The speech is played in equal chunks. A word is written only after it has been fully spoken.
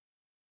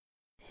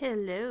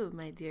Hello,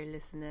 my dear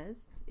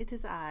listeners. It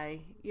is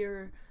I,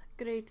 your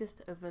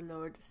greatest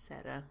overlord,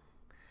 Sarah.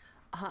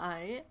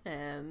 I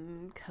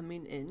am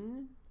coming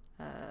in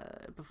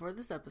before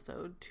this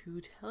episode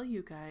to tell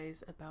you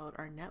guys about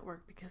our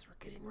network because we're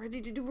getting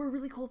ready to do a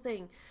really cool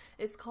thing.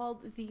 It's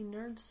called the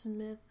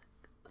Nerdsmith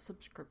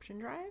subscription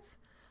drive.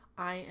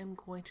 I am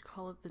going to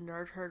call it the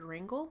Nerd Herd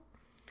Wrangle.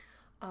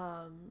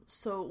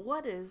 So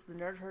what is the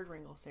Nerd Herd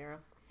Wrangle, Sarah?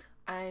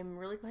 I'm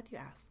really glad you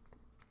asked.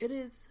 It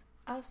is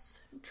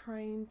us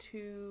trying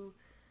to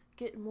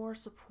get more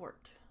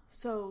support.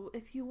 So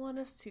if you want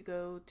us to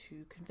go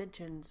to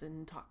conventions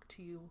and talk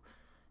to you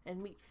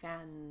and meet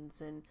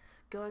fans and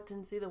go out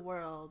and see the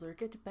world or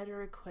get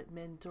better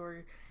equipment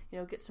or,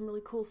 get some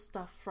really cool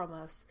stuff from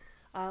us,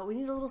 we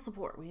need a little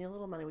support. We need a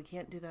little money. We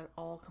can't do that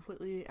all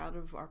completely out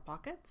of our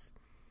pockets.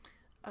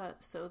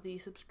 So the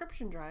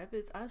subscription drive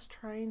is us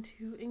trying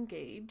to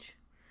engage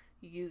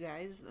you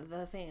guys,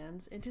 the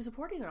fans, into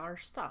supporting our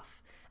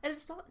stuff. And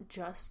it's not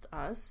just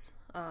us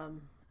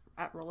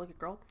at Roll Like a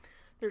Girl.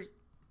 It's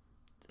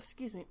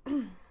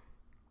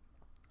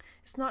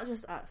not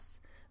just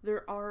us.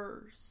 There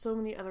are so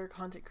many other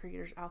content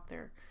creators out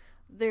there.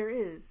 There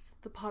is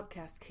the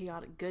podcast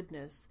Chaotic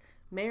Goodness,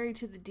 Married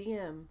to the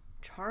DM,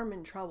 Charm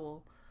and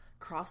Trouble,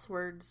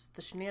 Crosswords,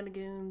 The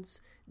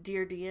Shenanigans,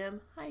 Dear DM,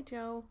 Hi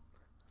Joe,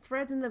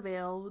 Threads in the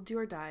Veil, Do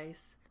or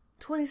Dice,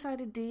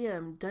 20-Sided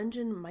DM,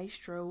 Dungeon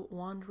Maestro,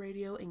 Wand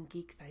Radio, and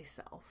Geek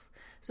Thyself.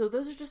 So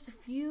those are just a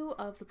few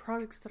of the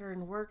projects that are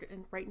in work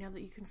and right now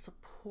that you can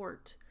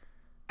support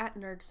at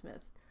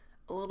Nerdsmith.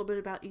 A little bit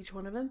about each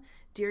one of them.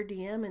 Dear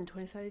DM and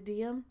 20-Sided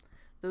DM,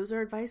 those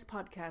are advice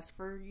podcasts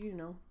for,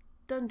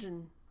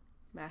 dungeon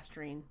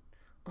mastering.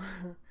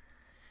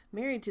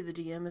 Married to the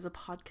DM is a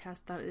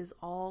podcast that is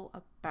all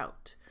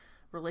about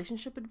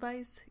relationship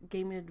advice,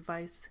 gaming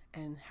advice,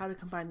 and how to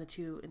combine the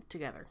two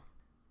together.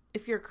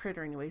 If you're a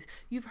critter anyways,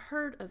 you've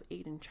heard of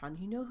Aiden Chan.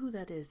 You know who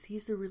that is.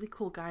 He's the really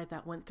cool guy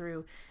that went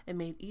through and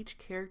made each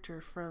character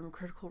from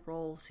Critical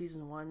Role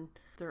Season 1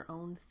 their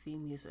own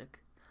theme music.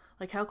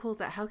 Like, how cool is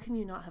that? How can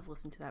you not have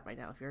listened to that by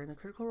now? If you're in the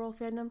Critical Role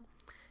fandom,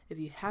 if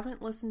you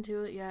haven't listened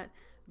to it yet,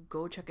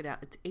 go check it out.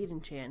 It's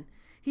Aiden Chan.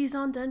 He's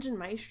on Dungeon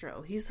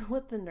Maestro. He's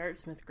with the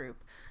Nerdsmith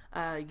group.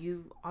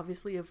 You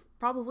obviously have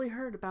probably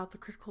heard about the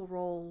Critical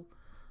Role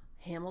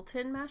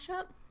Hamilton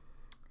mashup.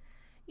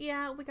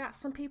 Yeah, we got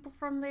some people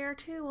from there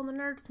too on the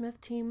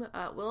Nerdsmith team.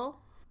 Will,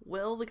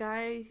 the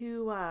guy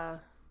who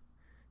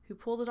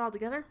pulled it all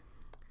together,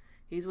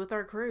 he's with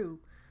our crew.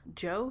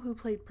 Joe, who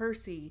played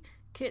Percy,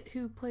 Kit,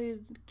 who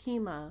played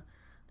Kima,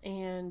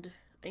 and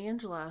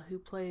Angela, who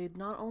played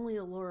not only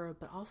Allura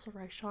but also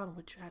Raishan,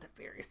 which had a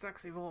very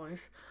sexy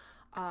voice.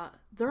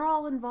 They're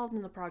all involved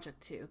in the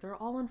project too. They're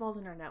all involved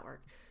in our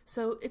network.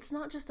 So it's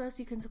not just us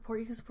you can support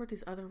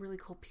these other really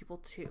cool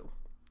people too.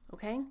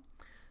 Okay?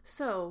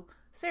 So,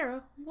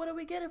 Sarah, what do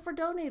we get for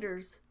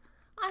donators?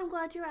 I'm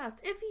glad you asked.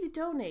 If you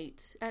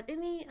donate at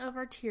any of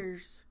our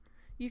tiers,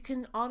 you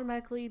can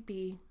automatically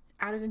be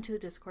added into the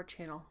Discord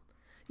channel.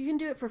 You can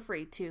do it for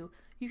free too.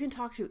 You can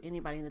talk to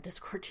anybody in the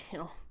Discord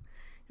channel.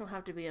 You don't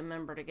have to be a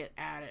member to get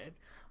added.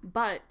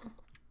 But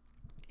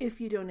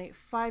if you donate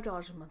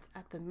 $5 a month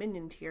at the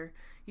Minion tier,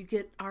 you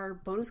get our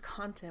bonus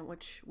content,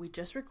 which we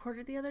just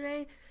recorded the other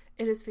day.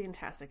 It is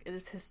fantastic. It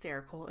is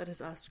hysterical. It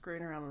is us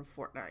screwing around in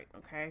Fortnite,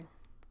 okay?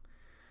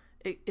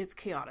 It's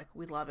chaotic.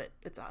 We love it.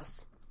 It's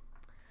us.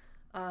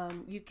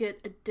 You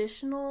get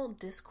additional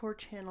Discord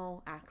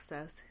channel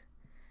access,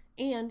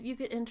 and you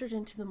get entered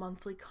into the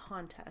monthly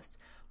contest.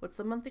 What's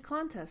the monthly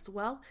contest?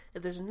 Well,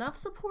 if there's enough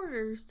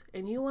supporters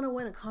and you want to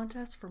win a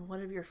contest from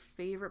one of your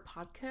favorite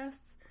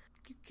podcasts,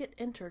 you get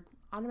entered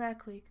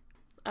automatically.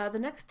 The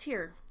next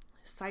tier,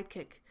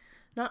 Sidekick.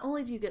 Not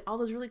only do you get all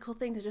those really cool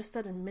things I just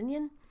said in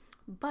Minion,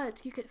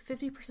 but you get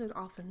 50%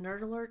 off a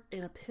Nerd Alert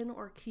and a pin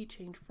or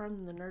keychain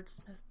from the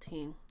Nerdsmith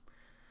team.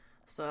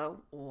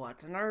 So,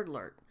 what's a Nerd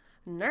Alert?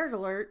 Nerd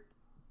Alert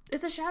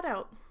is a shout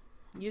out.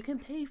 You can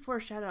pay for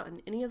a shout out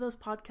in any of those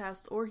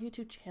podcasts or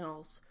YouTube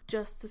channels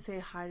just to say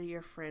hi to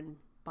your friend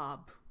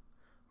Bob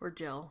or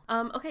Jill.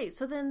 Okay,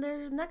 so then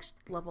the next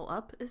level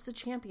up is the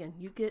Champion.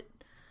 You get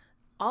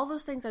all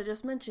those things I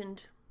just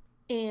mentioned,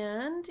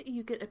 and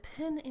you get a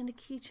pin and a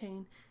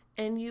keychain,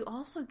 and you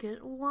also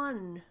get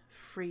one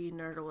free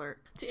Nerd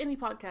Alert to any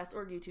podcast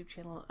or YouTube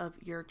channel of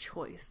your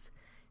choice.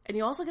 And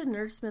you also get a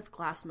Nerdsmith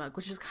glass mug,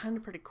 which is kind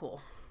of pretty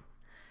cool.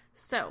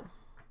 So,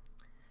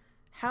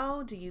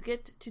 how do you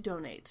get to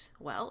donate?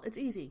 Well, it's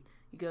easy.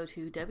 You go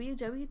to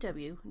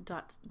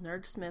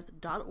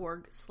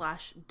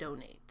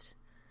www.nerdsmith.org/donate.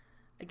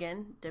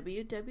 Again,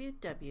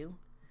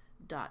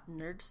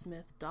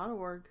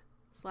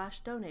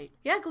 www.nerdsmith.org/donate.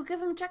 Yeah, go give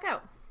them a check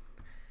out.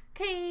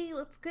 Okay,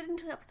 let's get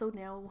into the episode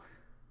now.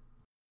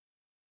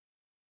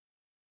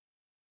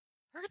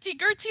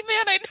 Gertie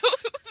man, I know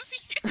it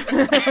was you.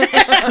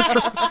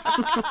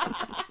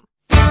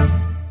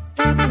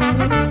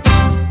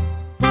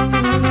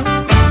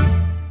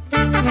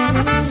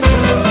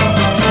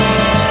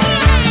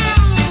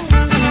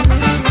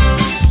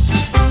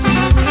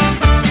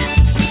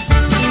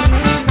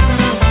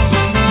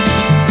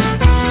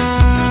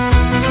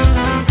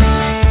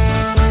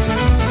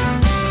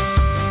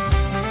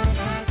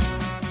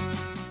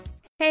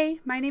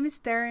 name is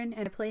Theron,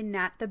 and I play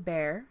Nat the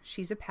Bear.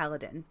 She's a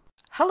paladin.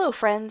 Hello,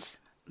 friends.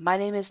 My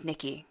name is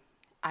Nikki.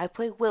 I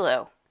play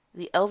Willow,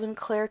 the elven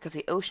cleric of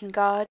the ocean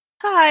god.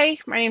 Hi,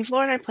 my name's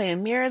Lauren. I play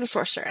Amira, the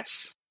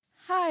sorceress.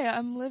 Hi,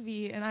 I'm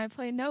Livy, and I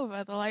play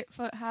Nova, the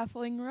Lightfoot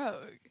Halfling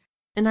Rogue.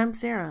 And I'm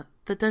Sarah,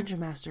 the Dungeon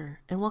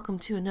Master, and welcome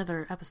to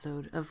another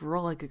episode of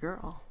Roll Like a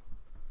Girl.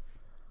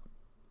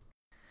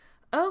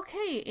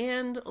 Okay,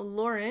 and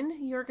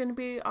Lauren, you're going to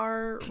be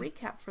our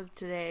recap for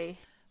today.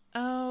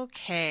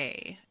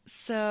 Okay,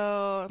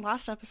 so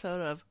last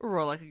episode of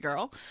Roll Like a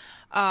Girl,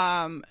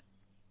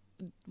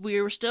 we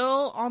were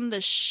still on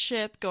the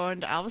ship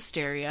going to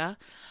Alvasteria.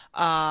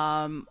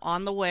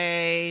 On the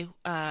way,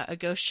 a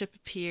ghost ship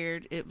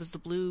appeared. It was the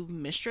Blue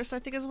Mistress, I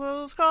think is what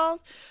it was called.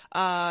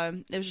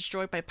 It was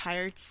destroyed by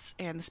pirates,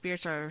 and the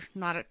spirits are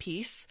not at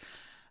peace.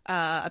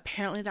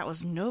 Apparently that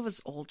was Nova's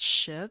old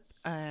ship,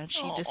 and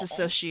she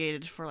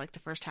disassociated for like the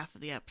first half of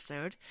the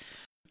episode.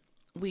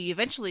 We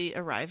eventually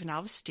arrive in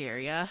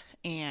Alvasteria,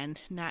 and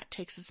Nat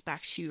takes us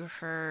back to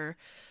her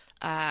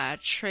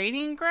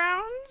training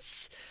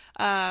grounds,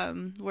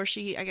 where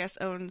she, I guess,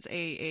 owns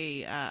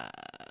a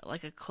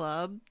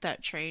club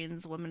that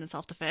trains women in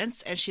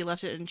self-defense, and she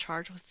left it in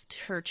charge with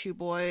her two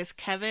boys,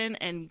 Kevin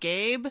and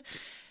Gabe.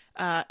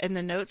 In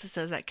the notes, it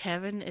says that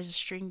Kevin is a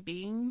string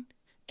bean,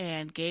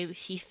 and Gabe,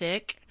 he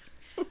thick.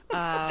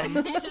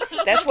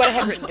 That's what I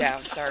had written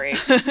down, sorry.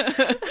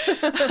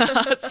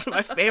 That's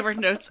my favorite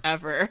notes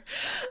ever.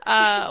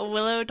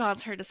 Willow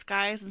dons her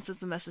disguise and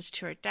sends a message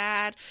to her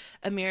dad.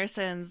 Amira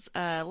sends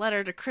a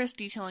letter to Chris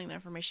detailing the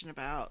information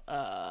about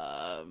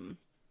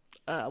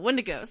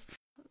Wendigos.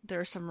 There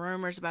are some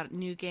rumors about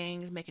new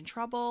gangs making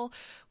trouble.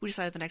 We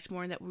decided the next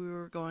morning that we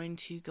were going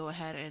to go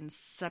ahead and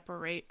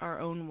separate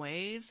our own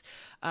ways.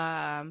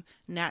 Nat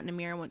and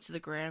Amira went to the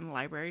Grand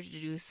Library to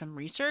do some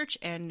research,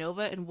 and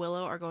Nova and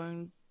Willow are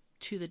going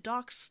to the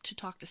docks to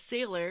talk to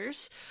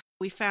sailors.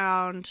 We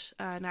found,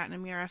 Nat and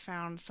Amira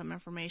found some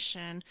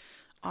information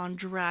on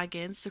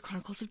dragons, the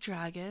Chronicles of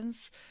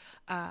Dragons,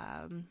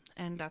 and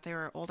that they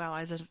were old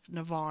allies of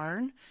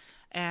Navarne.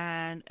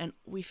 And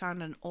we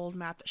found an old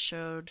map that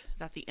showed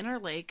that the inner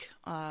lake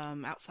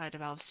outside of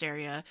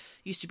Alvasteria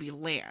used to be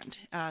land.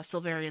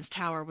 Silverian's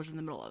Tower was in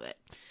the middle of it.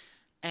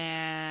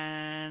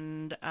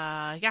 And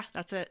yeah,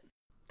 that's it.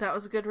 That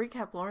was a good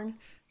recap, Lauren.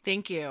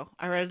 Thank you.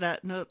 I read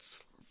that notes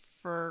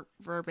for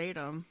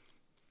verbatim.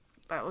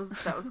 That was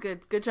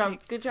good. Good job.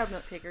 Good job,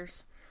 note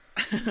takers.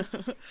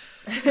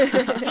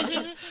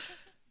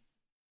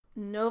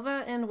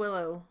 Nova and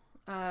Willow.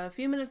 A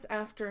few minutes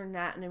after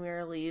Nat and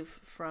Amira leave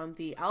from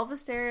the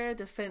Alvasteria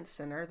Defense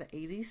Center, the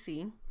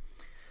ADC,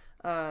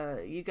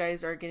 you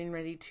guys are getting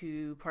ready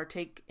to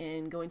partake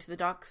in going to the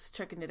docks,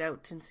 checking it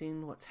out, and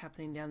seeing what's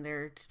happening down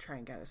there to try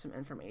and gather some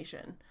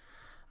information.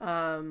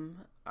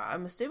 I'm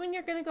assuming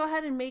you're going to go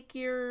ahead and make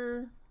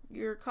your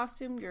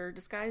costume, your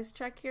disguise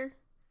check here?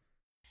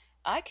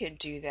 I could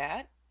do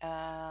that.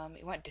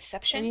 You want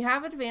deception? And you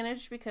have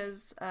advantage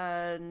because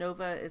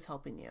Nova is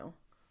helping you.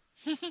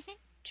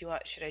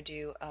 Should I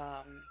do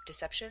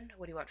deception?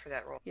 What do you want for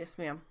that roll? Yes,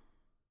 ma'am.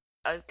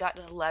 I've got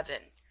an 11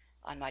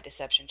 on my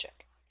deception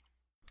check.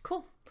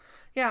 Cool.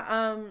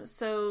 Yeah,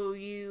 so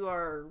you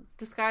are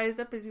disguised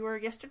up as you were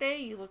yesterday.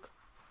 You look,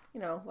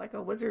 like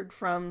a wizard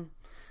from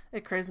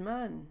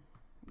Charisma, and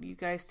you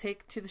guys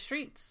take to the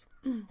streets.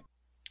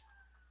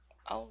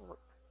 All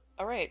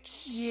right.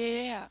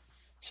 Yeah.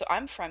 So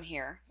I'm from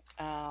here,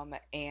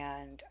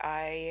 and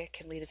I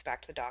can lead us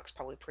back to the docks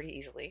probably pretty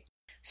easily.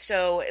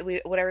 So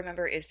what I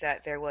remember is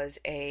that there was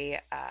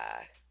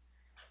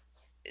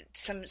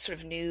some sort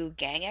of new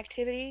gang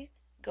activity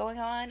going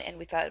on, and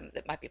we thought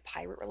that might be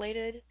pirate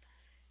related.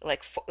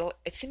 Like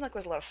it seemed like there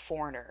was a lot of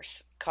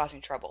foreigners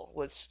causing trouble.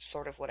 Was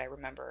sort of what I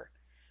remember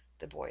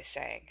the boys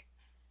saying.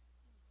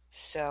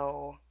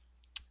 So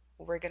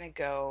we're gonna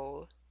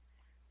go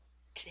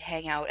to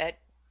hang out at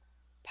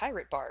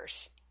pirate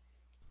bars.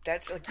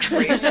 That's a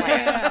great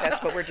plan.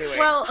 That's what we're doing.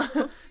 Well,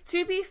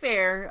 to be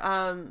fair,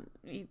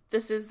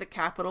 this is the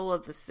capital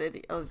of the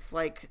city, of,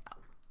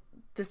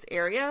 this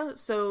area.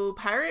 So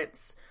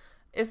pirates,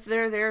 if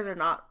they're there, there's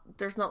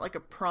not, a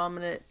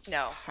prominent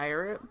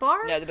pirate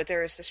bar. No, but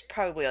there's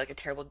probably, a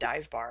terrible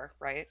dive bar,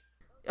 right?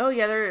 Oh,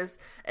 yeah, there is.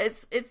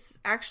 It's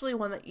actually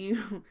one that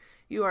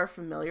you are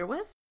familiar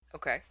with.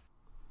 Okay.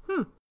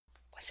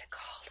 What's it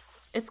called?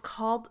 It's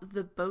called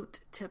the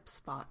Boat Tip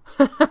Spot.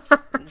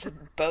 The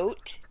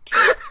Boat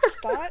Tip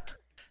Spot?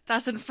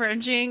 That's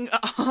infringing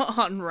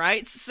on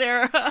rights,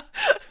 Sarah.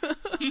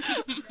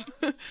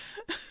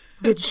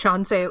 Did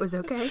Sean say it was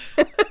okay?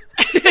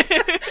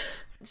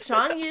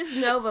 Sean used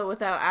Nova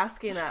without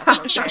asking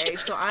us, okay?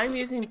 So I'm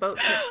using Boat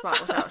Tip Spot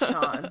without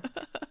Sean.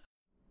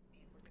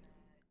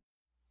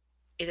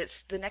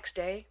 It's the next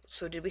day,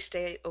 so did we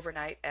stay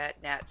overnight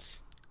at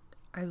Nat's?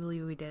 I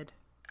believe we did.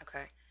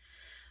 Okay.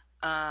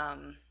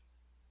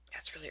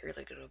 That's really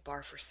early to go to a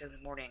bar first thing in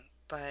the morning,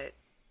 but...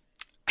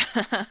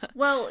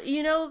 Well,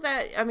 you know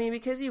that,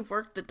 because you've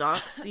worked the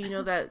docks, you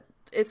know that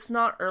it's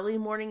not early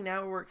morning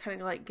now. We're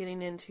kind of like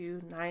getting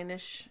into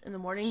 9ish in the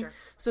morning. Sure.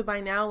 So by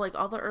now, like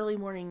all the early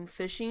morning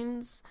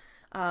fishings,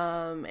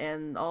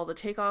 and all the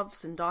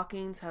takeoffs and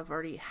dockings have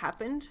already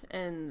happened,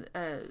 and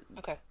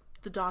Okay.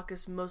 the dock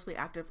is mostly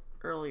active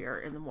earlier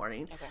in the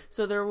morning. Okay.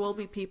 So there will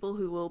be people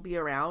who will be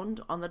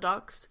around on the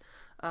docks,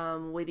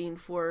 waiting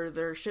for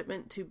their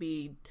shipment to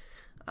be,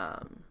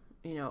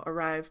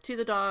 arrive to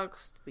the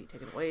docks, to be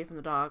taken away from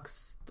the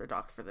docks. They're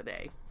docked for the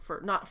day.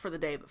 Not for the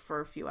day, but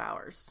for a few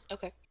hours.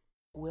 Okay.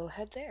 We'll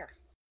head there.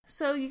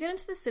 So you get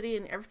into the city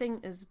and everything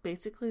is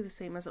basically the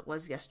same as it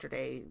was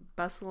yesterday,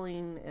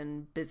 bustling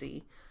and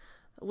busy.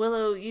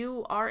 Willow,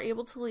 you are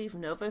able to leave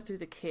Nova through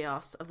the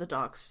chaos of the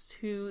docks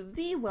to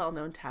the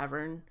well-known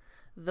tavern,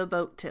 the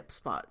Boat Tip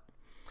Spot.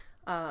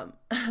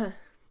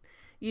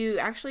 You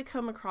actually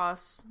come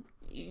across,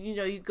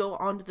 you go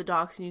onto the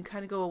docks and you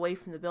kind of go away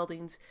from the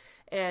buildings,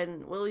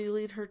 and Willow, you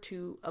lead her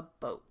to a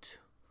boat.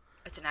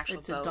 It's an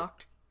actual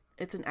boat.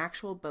 It's an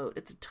actual boat.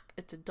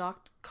 It's a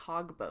docked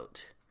cog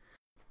boat.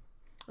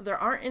 There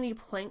aren't any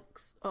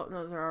planks. Oh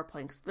no, there are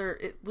planks.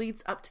 It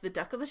leads up to the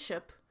deck of the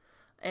ship,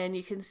 and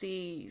you can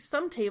see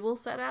some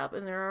tables set up,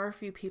 and there are a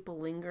few people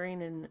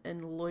lingering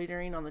and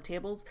loitering on the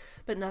tables,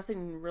 but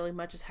nothing really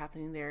much is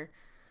happening there.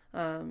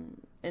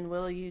 And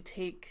Willow, you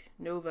take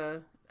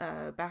Nova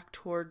back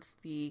towards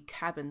the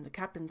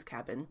captain's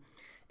cabin,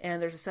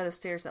 and there's a set of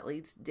stairs that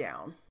leads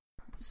down.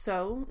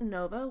 So,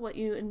 Nova, what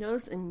you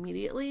notice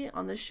immediately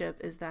on the ship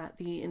is that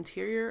the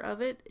interior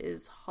of it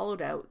is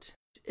hollowed out.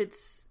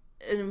 It's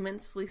an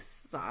immensely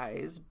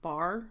sized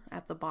bar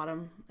at the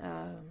bottom,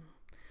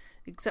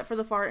 except for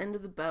the far end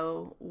of the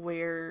bow,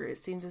 where it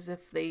seems as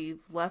if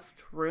they've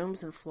left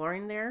rooms and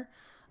flooring there,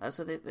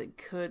 so that they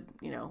could,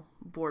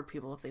 board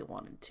people if they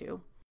wanted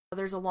to.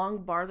 There's a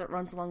long bar that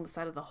runs along the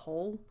side of the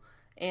hull,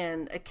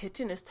 and a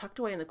kitchen is tucked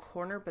away in the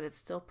corner, but it's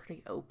still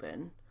pretty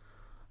open.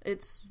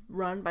 It's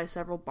run by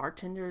several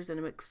bartenders in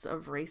a mix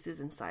of races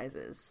and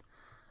sizes.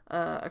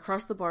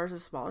 Across the bar is a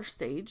smaller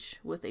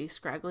stage with a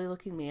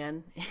scraggly-looking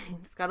man.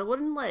 He's got a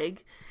wooden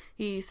leg.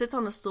 He sits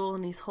on a stool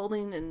and he's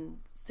holding and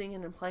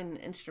singing and playing an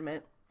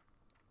instrument.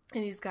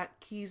 And he's got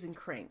keys and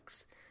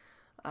cranks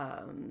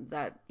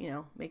that,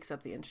 makes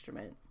up the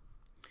instrument.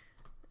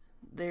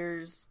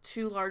 There's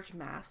 2 large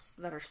masts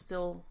that are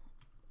still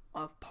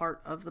a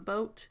part of the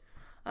boat.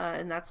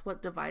 And that's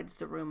what divides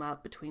the room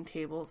up between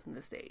tables and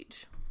the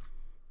stage.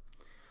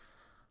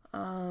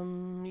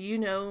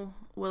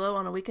 Willow,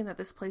 on a weekend that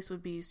this place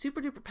would be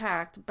super duper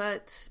packed,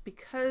 but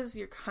because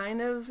you're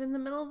kind of in the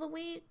middle of the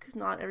week,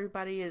 not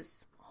everybody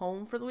is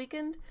home for the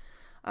weekend.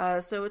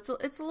 So it's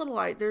a little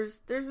light. There's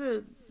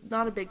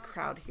not a big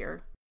crowd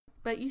here,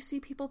 but you see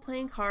people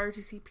playing cards,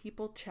 you see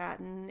people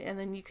chatting, and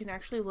then you can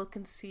actually look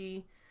and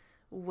see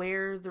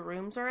where the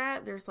rooms are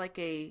at. There's like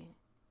an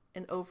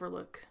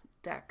overlook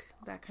deck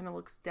that kind of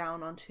looks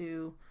down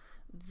onto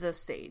the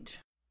stage.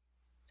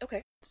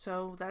 Okay.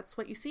 So that's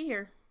what you see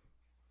here.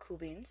 Cool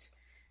beans.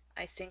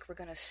 I think we're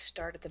going to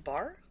start at the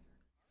bar.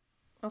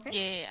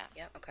 Okay. Yeah.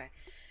 Yeah, okay.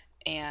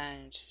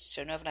 And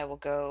so Nova and I will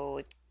go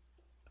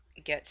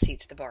get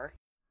seats at the bar.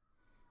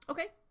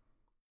 Okay.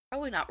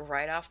 Probably not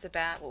right off the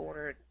bat.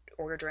 We'll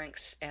order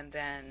drinks and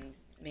then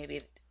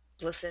maybe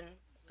listen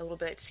a little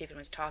bit, see if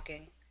anyone's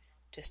talking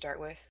to start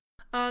with.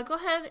 Go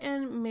ahead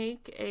and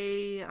make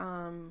a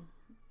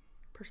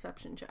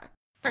perception check.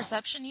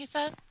 Perception, you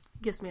said?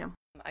 Yes, ma'am.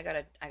 I got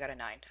a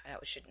 9.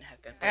 That shouldn't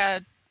have been.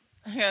 I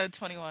got a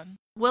 21.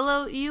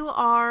 Willow, you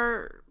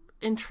are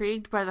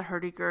intrigued by the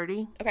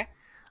hurdy-gurdy. Okay.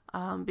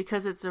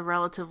 Because it's a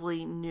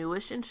relatively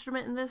newish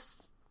instrument in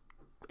this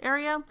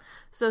area.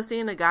 So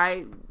seeing a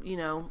guy,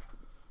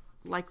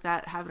 like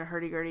that having a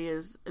hurdy-gurdy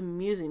is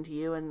amusing to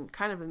you, and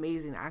kind of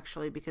amazing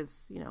actually,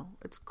 because,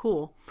 it's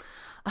cool.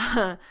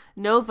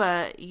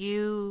 Nova,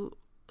 you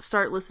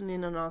start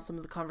listening in on some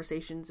of the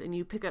conversations, and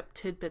you pick up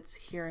tidbits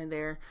here and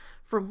there.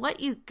 From what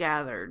you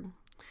gathered,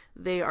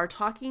 they are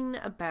talking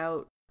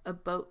about a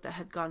boat that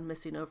had gone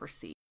missing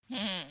overseas.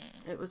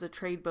 It was a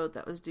trade boat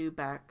that was due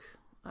back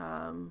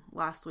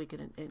last week,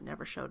 and it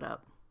never showed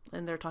up.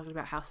 And they're talking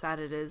about how sad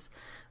it is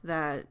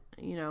that,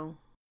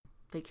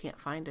 they can't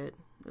find it.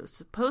 It was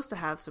supposed to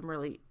have some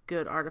really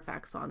good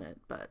artifacts on it,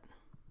 but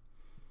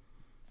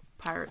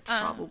pirates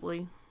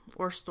probably,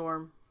 or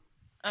storm.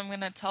 I'm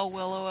going to tell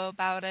Willow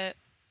about it.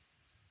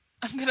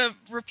 I'm going to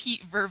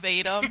repeat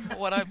verbatim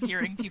what I'm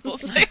hearing people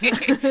say. So you're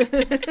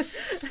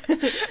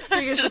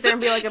going to sit there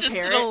and be like a just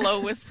parrot? in a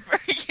low whisper,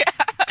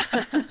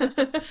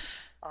 yeah.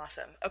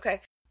 Awesome. Okay.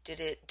 Do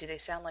they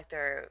sound like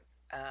they're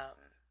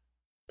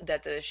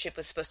that the ship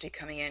was supposed to be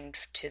coming in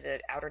to the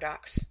outer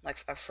docks, like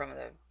from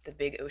the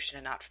big ocean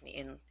and not from the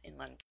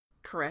inland?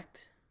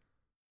 Correct.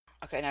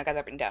 Okay, now I got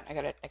that written down. I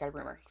got a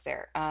rumor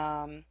there.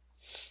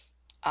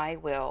 I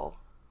will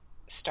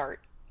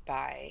start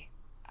by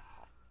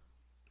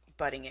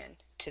butting in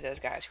to those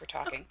guys who are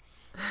talking,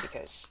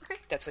 because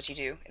that's what you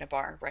do in a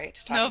bar, right?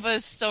 Just talking. Nova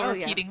is still Oh,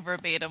 yeah. repeating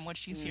verbatim what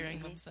she's hearing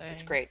them say.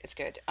 It's great. It's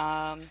good.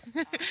 As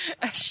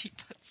she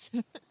puts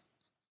it.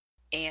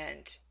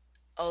 And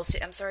also,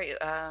 I'm sorry.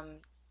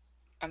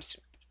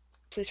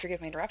 please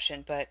forgive my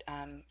interruption, but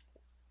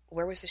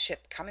where was the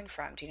ship coming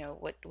from? Do you know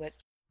what?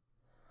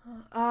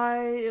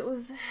 It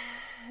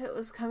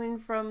was coming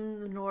from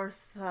the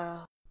north.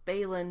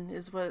 Balin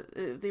is what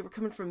they were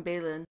coming from.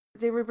 Balin.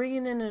 They were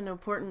bringing in an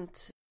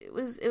important. It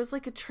was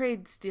like a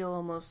trade deal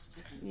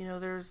almost. You know,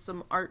 there's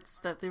some arts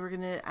that they were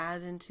going to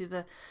add into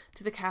the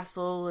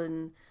castle,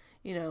 and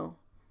you know,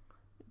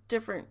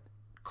 different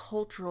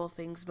cultural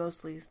things,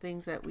 mostly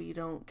things that we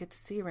don't get to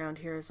see around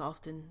here as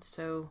often.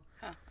 So,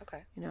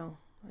 okay. You know,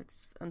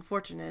 it's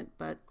unfortunate,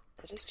 but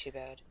it is too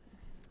bad.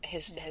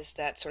 Has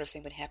that sort of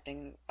thing been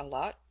happening a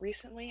lot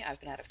recently? I've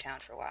been out of town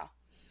for a while.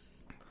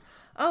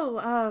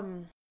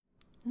 Oh,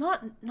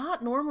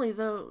 not normally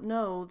though.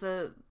 No,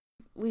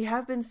 we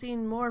have been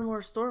seeing more and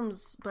more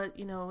storms, but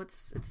you know,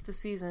 it's the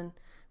season.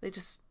 They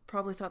just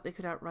probably thought they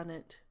could outrun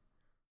it.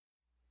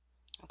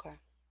 Okay.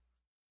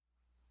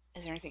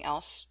 Is there anything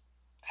else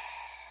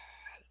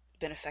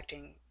been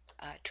affecting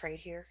trade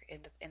here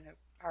in the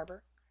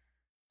harbor?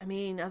 I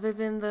mean, other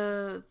than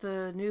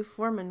the new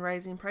foreman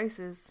rising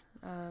prices.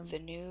 The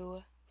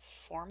new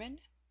foreman?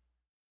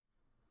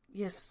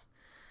 Yes,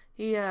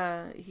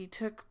 he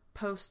took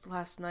post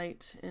last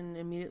night and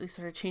immediately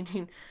started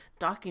changing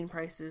docking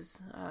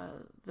prices.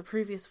 The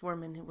previous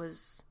foreman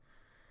was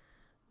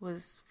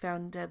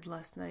found dead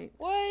last night.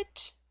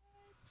 What?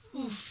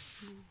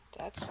 Oof.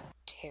 That's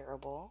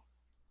terrible.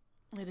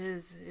 It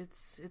is.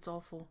 It's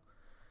awful.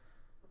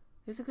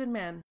 He's a good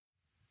man.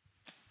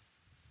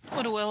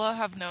 Would Willow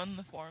have known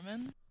the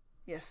foreman?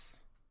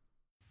 Yes.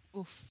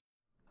 Oof.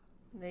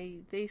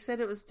 They said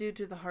it was due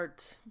to the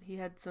heart. He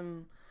had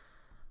some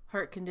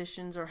heart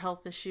conditions or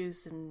health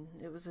issues, and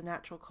it was a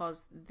natural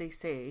cause, they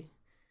say.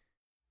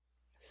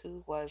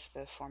 Who was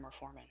the former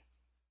foreman?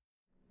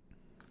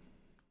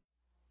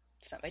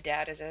 It's not my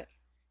dad, is it?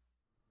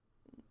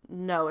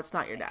 No, it's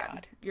not your Thank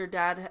dad.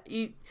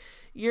 God.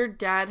 Your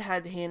dad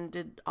had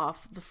handed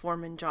off the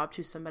foreman job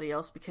to somebody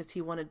else because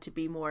he wanted to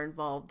be more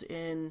involved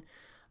in,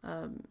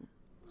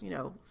 you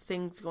know,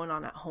 things going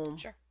on at home.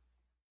 Sure.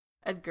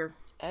 Edgar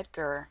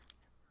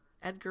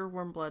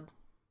Wormblood.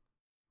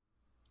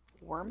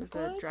 Wormblood? He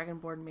was a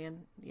Dragonborn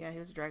man. Yeah, he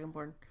was a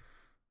Dragonborn.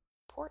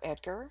 Poor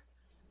Edgar.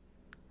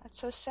 That's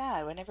so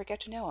sad. I never get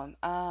to know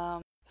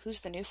him.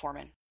 Who's the new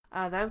foreman?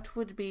 That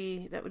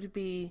would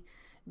be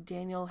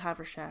Daniel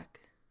Havershak.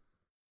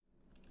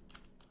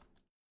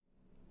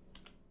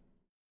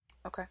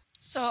 Okay.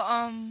 So,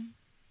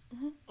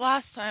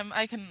 last time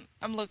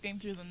I'm looking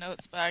through the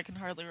notes, but I can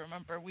hardly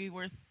remember.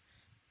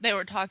 They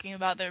were talking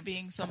about there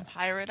being some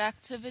pirate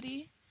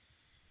activity.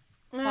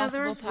 There was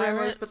rumors,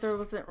 pirates. but there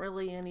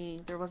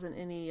wasn't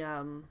any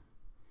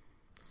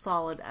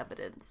solid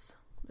evidence.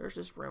 There's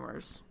just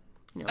rumors.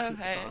 You know,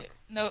 Okay.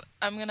 No,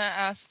 I'm gonna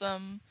ask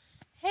them,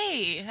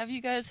 hey, have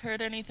you guys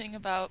heard anything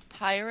about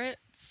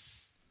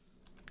pirates?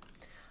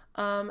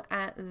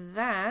 At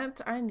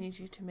that, I need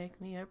you to make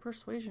me a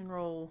persuasion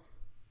roll.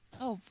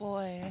 Oh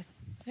boy, I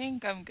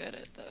think I'm good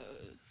at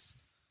those.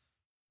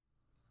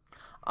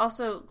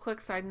 Also,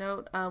 quick side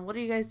note, what are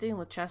you guys doing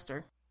with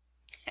Chester?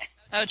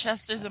 Oh,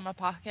 Chester's in my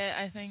pocket,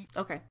 I think.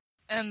 Okay.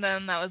 And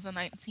then that was a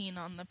 19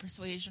 on the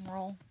persuasion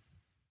roll.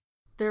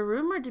 They're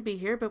rumored to be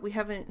here, but we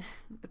haven't...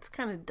 It's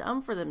kind of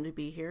dumb for them to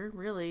be here,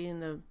 really, in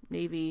the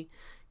Navy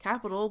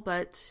capital,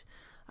 but,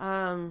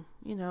 you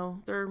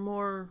know, they're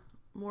more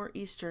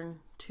eastern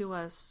to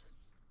us.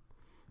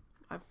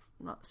 I've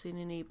not seen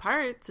any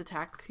pirates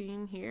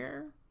attacking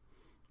here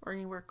or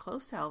anywhere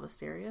close to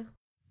Alvisteria.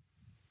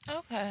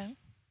 Okay.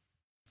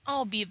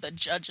 I'll be the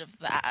judge of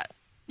that.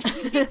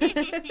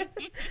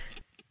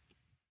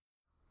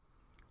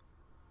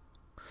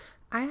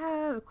 I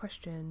have a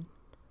question.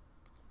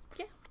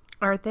 Yeah.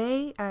 Are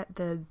they at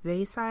the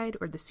bayside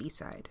or the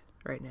seaside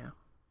right now?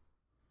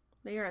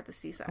 They are at the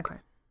seaside. Okay.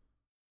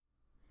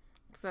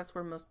 So that's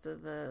where most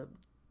of the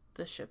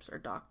ships are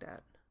docked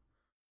at.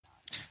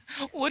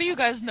 What do you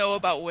guys know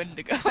about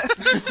Wendigo? God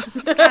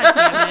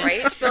damn it.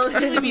 Right? So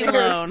Leave me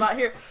alone. Spot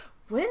here.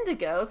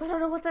 Wendigos? I don't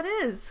know what that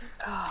is.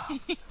 Oh.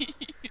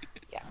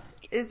 Yeah.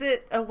 Is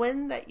it a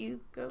wind that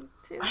you go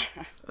to?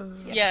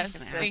 Yes,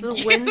 Is thank it a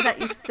you. wind that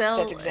you sell?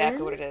 That's exactly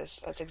in? what it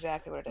is. That's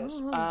exactly what it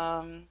is.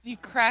 You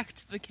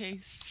cracked the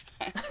case.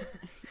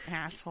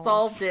 Assholes.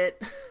 Solved it.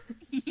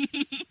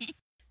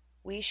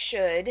 We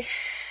should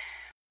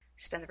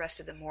spend the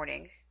rest of the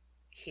morning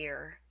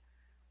here,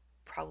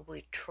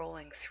 probably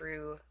trolling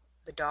through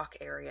the dock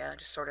area,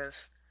 just sort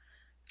of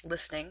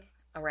listening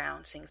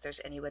around, seeing if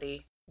there's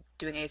anybody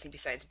doing anything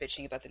besides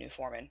bitching about the new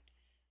foreman.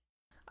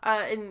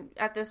 And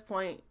at this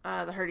point,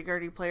 the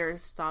hurdy-gurdy player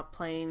has stopped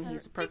playing.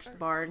 He's approached the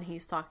bar and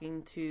he's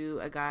talking to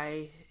a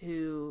guy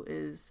who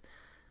is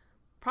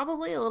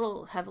probably a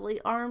little heavily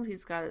armed.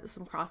 He's got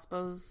some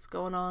crossbows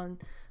going on,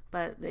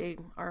 but they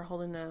are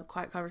holding a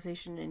quiet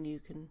conversation, and you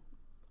can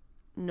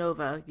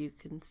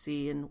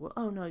see, and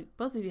oh no,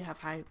 both of you have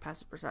high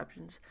passive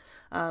perceptions,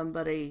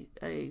 but a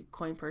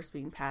coin purse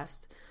being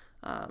passed.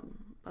 But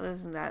other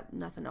than that,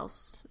 nothing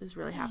else is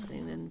really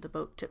happening in the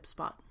boat tip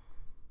spot.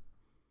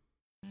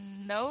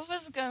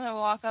 Nova's gonna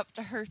walk up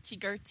to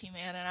Hurty-Gurty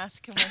Man and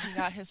ask him where he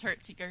got his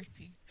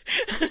Hurty-Gurty.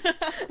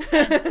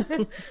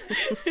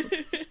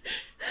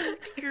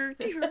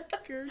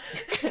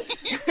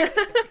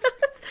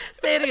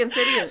 Say it again.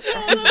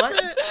 His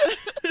what?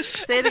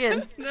 Say it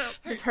again. No.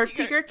 His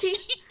hurty-gurty?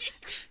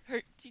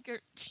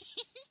 Hurty-gurty.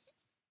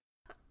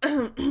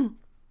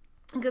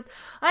 Because,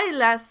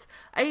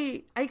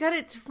 I got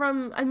it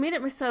from, I made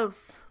it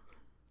myself.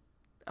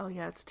 Oh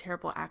yeah, it's a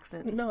terrible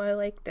accent. No, I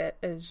liked it.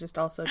 It was just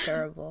also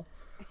terrible.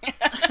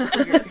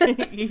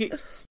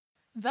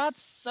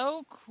 That's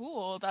so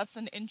cool. That's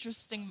an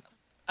interesting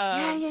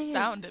Yeah.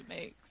 sound it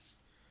makes.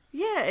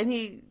 Yeah, and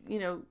he,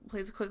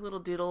 plays a quick little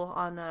doodle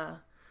on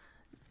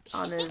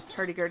his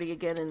hurdy-gurdy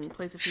again and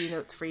plays a few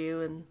notes for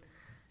you and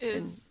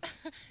Is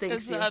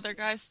thanks the you. other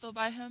guy still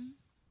by him?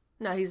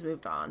 No, he's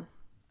moved on.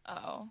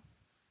 Oh.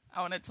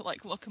 I wanted to,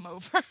 look him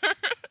over.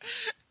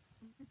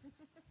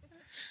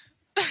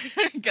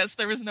 Guess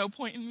there was no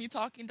point in me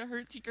talking to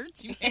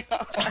Hurty-gurty Man.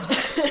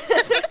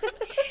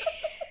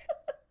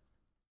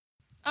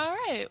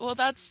 Alright, well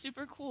that's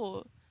super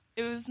cool.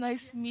 It was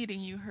nice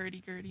meeting you,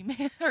 Hurty-gurty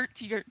Man.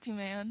 Hurty-gurty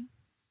Man.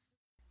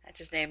 That's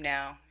his name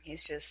now.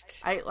 He's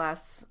just...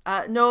 Eitlass.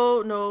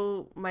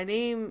 No, my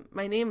name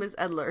is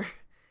Edler.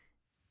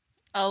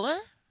 Eller?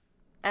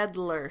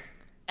 Edler.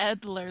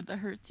 Edler, the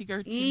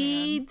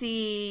Hurty-gurty Man.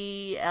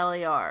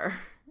 Edlar.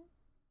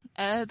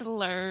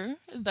 Edler,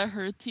 the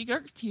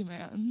Hurty-gurty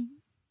Man.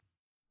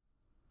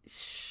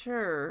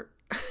 Sure.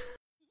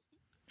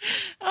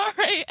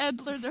 Alright,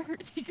 Edler, the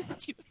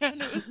Hurty-gurty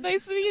Man. It was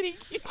nice meeting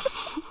you.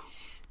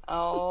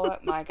 Oh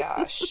my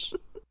gosh. Do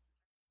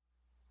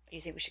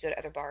you think we should go to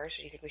other bars, or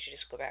do you think we should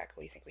just go back?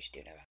 What do you think we should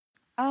do,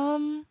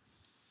 Nova?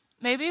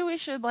 Maybe we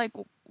should,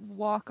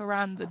 walk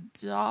around the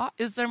dock.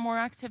 Is there more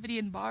activity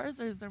in bars,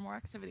 or is there more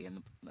activity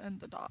in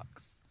the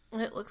docks?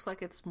 It looks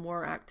like it's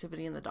more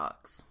activity in the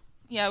docks.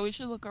 Yeah, we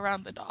should look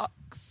around the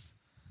docks.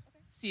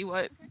 See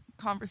what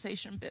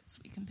conversation bits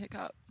we can pick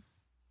up.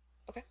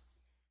 Okay.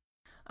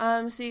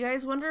 So you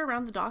guys wander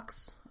around the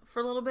docks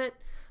for a little bit.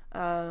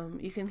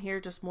 You can hear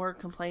just more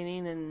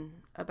complaining and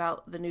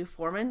about the new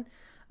foreman.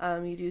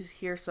 You do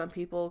hear some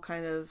people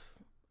kind of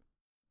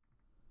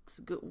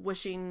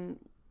wishing,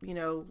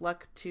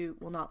 luck to,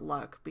 well, not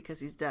luck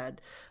because he's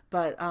dead,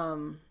 but,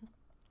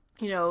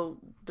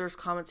 there's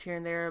comments here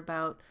and there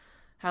about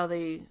how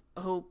they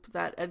hope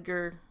that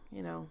Edgar,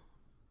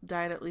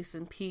 died at least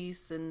in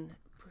peace, and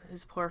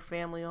his poor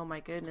family, oh my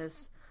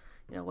goodness,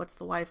 what's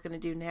the wife going to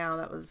do now?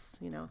 That was,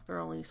 their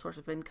only source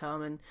of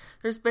income. And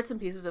there's bits and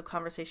pieces of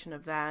conversation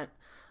of that.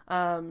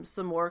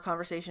 Some more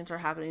conversations are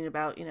happening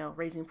about,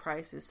 raising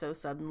prices so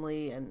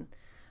suddenly, and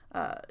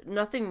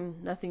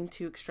nothing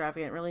too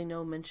extravagant, really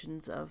no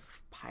mentions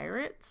of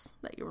pirates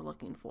that you were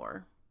looking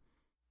for.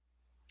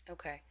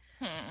 Okay.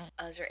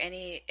 Is there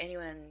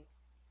anyone,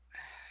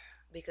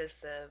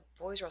 because the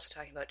boys are also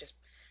talking about just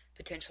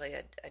potentially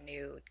a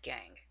new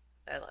gang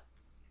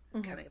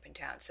coming up in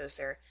town. So is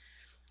there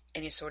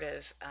any sort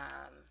of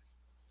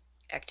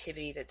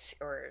activity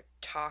or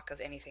talk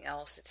of anything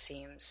else that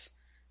seems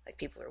like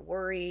people are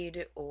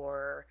worried,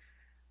 or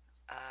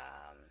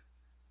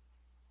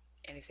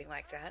anything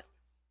like that?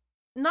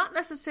 Not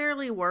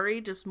necessarily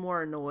worried, just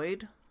more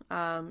annoyed.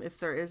 If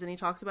there is any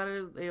talks about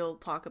it, they'll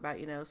talk about,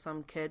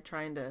 some kid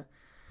trying to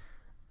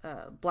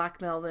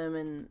blackmail them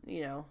and,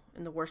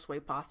 in the worst way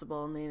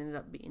possible, and they ended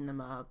up beating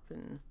them up,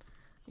 and,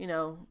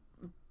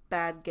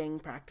 bad gang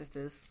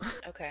practices.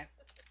 Okay.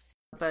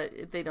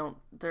 But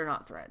they're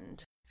not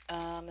threatened.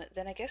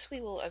 Then I guess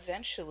we will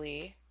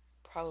eventually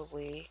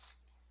probably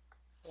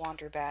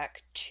wander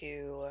back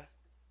to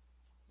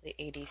the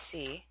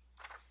ADC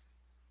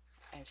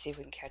and see if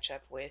we can catch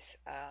up with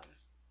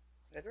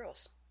the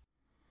girls.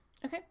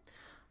 Okay.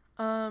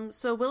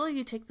 So Willow,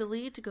 you take the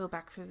lead to go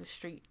back through the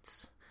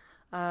streets.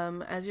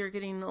 As you're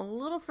getting a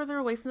little further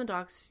away from the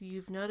docks,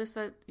 you've noticed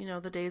that,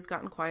 the day's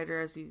gotten quieter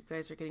as you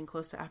guys are getting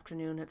close to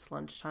afternoon. It's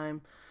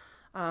lunchtime.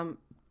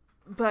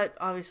 But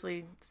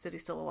obviously, the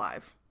city's still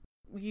alive.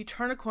 You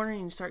turn a corner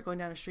and you start going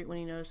down a street when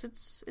you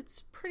notice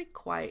it's pretty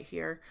quiet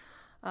here.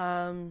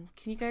 Can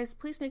you guys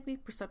please make me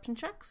perception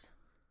checks?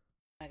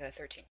 I got a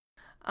 13.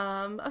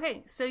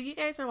 Okay, so you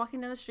guys are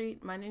walking down the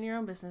street, minding your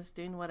own business,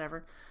 doing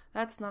whatever.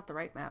 That's not the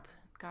right map.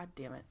 God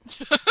damn it.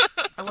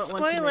 I went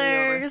one too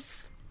many over.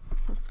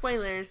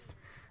 Spoilers.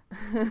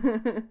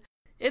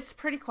 It's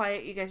pretty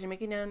quiet. You guys are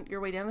making your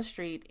way down the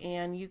street,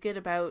 and you get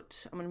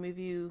about, I'm going to move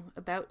you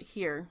about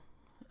here,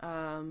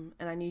 and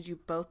I need you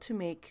both to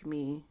make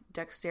me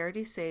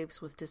dexterity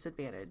saves with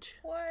disadvantage.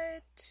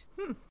 What?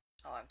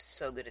 Oh, I'm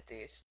so good at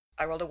these.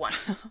 I rolled a 1.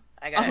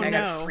 I got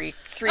three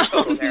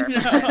total there.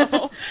 No.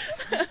 7.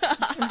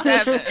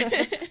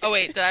 Oh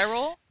wait, did I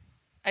roll?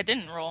 I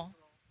didn't roll.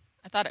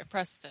 I thought I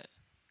pressed it.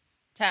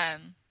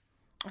 10.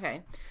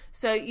 Okay,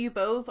 so you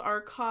both are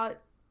caught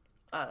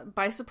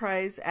by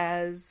surprise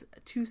as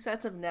 2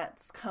 sets of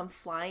nets come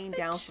flying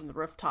down from the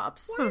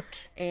rooftops.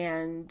 What?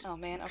 And Oh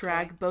man, okay.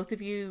 drag both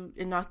of you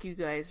and knock you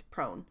guys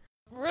prone.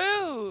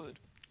 Rude.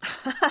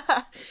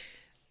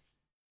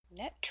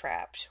 Net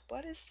trapped.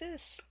 What is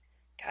this?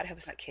 God, I hope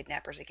it's not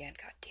kidnappers again.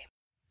 God damn.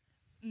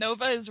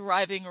 Nova is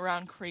writhing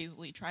around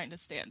crazily trying to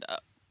stand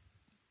up.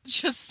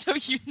 Just so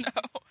you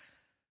know.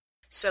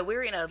 So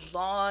we're in a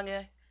long,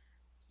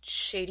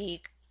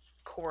 shady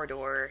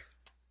corridor.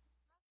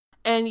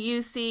 And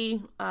you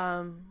see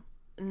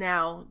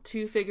now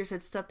 2 figures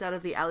had stepped out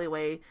of the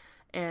alleyway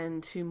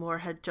and 2 more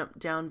had jumped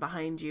down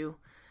behind you.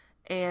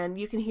 And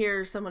you can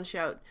hear someone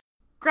shout,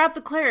 "Grab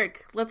the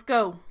cleric, let's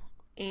go."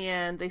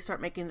 And they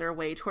start making their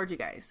way towards you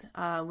guys.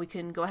 We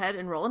can go ahead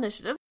and roll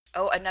initiative.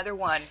 Oh, another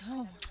one.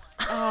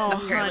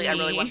 Apparently I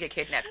really want to get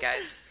kidnapped,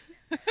 guys.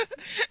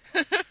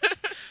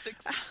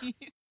 16.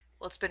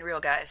 Well, it's been real,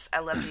 guys. I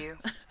love you.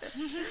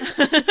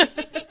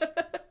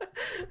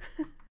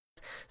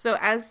 So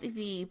as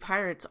the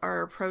pirates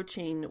are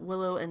approaching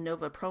Willow and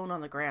Nova prone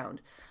on the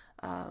ground,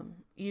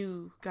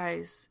 you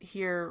guys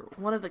hear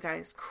one of the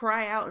guys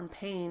cry out in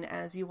pain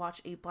as you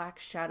watch a black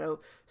shadow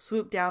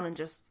swoop down and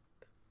just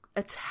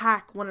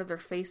attack one of their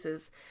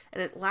faces,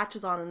 and it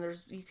latches on,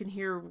 and you can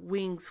hear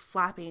wings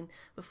flapping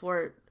before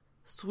it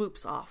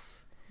swoops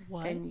off.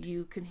 What? And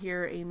you can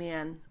hear a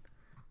man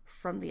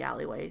from the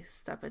alleyway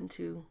step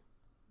into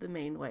the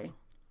main way.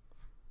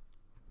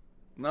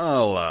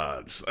 No,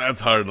 lads, that's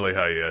hardly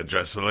how you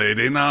address a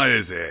lady, now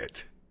is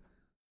it?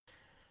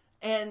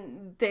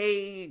 And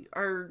they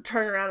are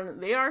turning around and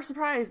they are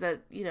surprised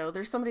that,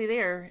 there's somebody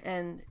there,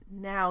 and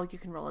now you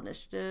can roll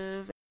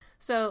initiative.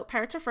 So,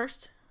 pirates are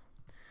first.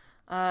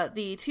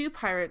 The 2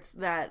 pirates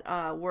that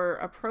were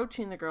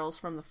approaching the girls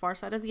from the far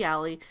side of the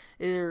alley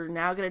are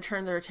now going to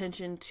turn their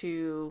attention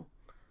to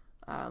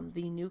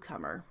the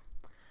newcomer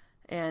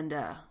and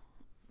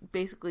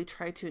basically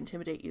try to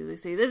intimidate you. They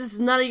say, "This is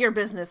none of your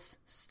business.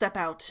 Step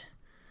out."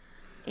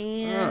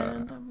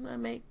 And I'm going to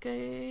make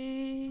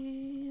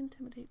a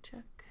intimidate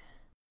check.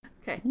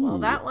 Okay, well,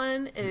 that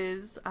one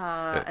is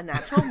a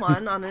natural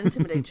 1 on an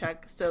intimidate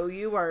check, so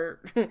you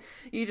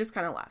just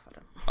kind of laugh at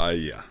him.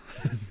 Yeah.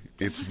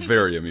 It's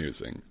very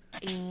amusing.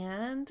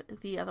 And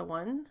the other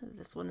one,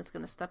 this one is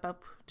going to step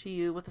up to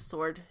you with a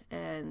sword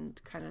and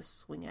kind of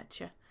swing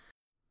at you.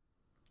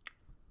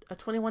 A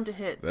 21 to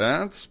hit.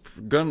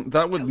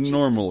 That would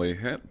normally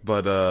hit,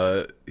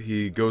 but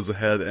he goes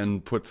ahead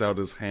and puts out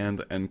his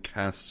hand and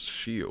casts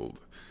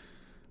shield,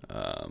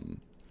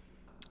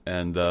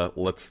 and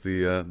lets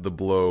the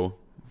blow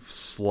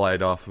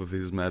slide off of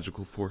his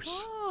magical force.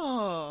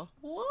 Oh.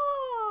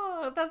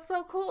 Whoa, that's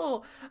so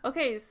cool.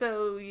 Okay,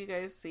 so you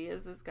guys see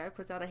as this guy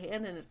puts out a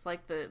hand, and it's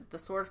like the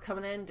sword's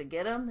coming in to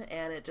get him,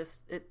 and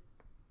it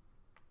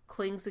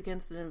clings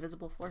against an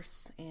invisible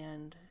force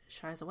and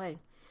shies away.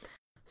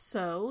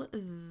 So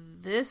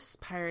this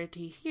pirate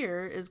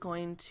here is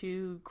going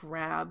to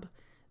grab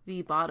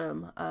the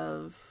bottom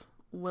of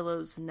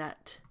Willow's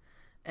net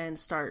and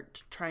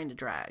start trying to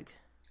drag.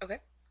 Okay.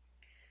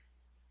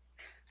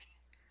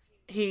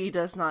 He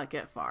does not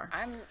get far.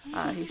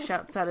 He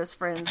shouts at his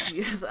friends,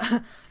 he goes,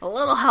 "A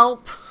little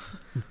help,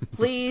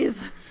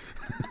 please."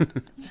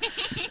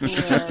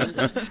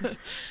 And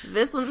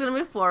this one's going to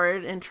move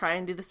forward and try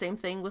and do the same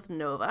thing with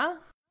Nova.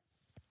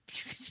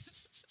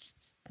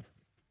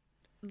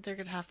 They're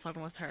going to have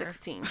fun with her.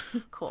 16.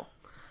 Cool.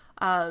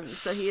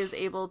 So he is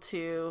able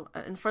to,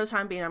 and for the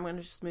time being, I'm going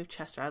to just move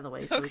Chester out of the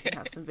way so we can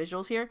have some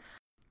visuals here.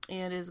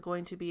 And is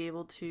going to be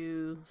able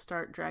to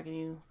start dragging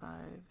you 5,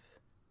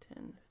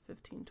 10,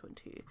 15,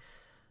 20.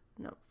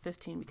 No,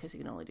 15 because he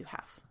can only do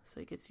half. So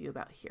he gets you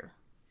about here.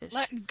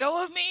 Let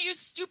go of me, you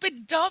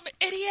stupid, dumb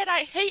idiot. I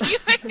hate you.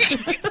 I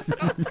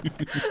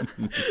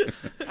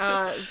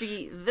hate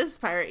you. This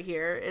pirate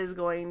here is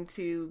going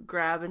to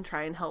grab and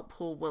try and help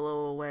pull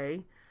Willow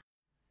away.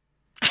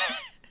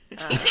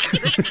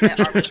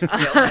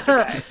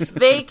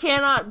 They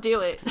cannot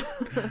do it.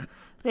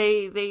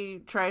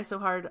 They try so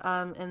hard.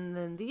 And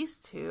then these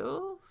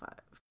 2, 5.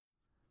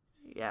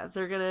 Yeah,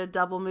 they're gonna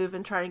double move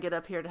and try and get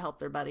up here to help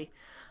their buddy.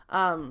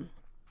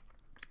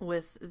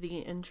 With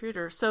the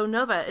intruder. So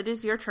Nova, it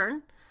is your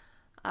turn.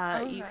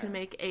 You can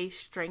make a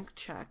strength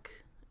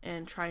check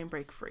and try and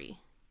break free.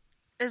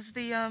 Is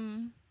the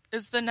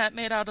net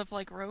made out of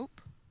like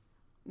rope?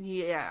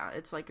 Yeah,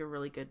 it's like a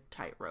really good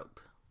tight rope.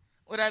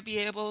 Would I be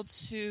able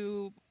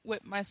to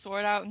whip my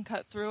sword out and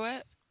cut through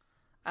it?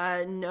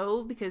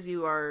 No, because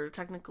you are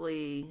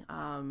technically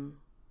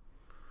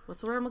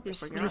what's the word I'm looking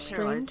for? You're not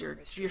paralyzed. You're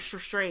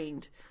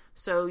restrained.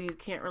 So you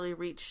can't really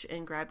reach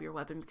and grab your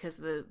weapon because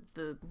the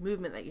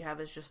movement that you have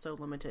is just so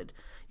limited.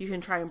 You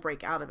can try and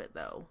break out of it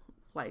though,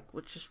 like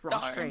with just raw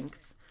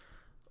strength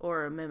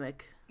or a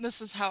mimic.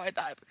 This is how I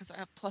die because I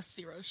have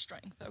 +0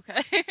 strength.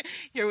 Okay,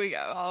 here we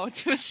go. I'll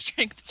do a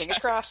strength check. Fingers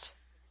crossed.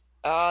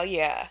 Oh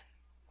yeah.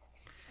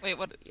 Wait,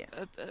 what? Yeah,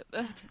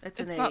 it's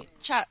an 8. Not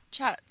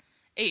chat.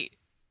 8.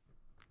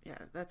 Yeah,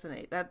 that's an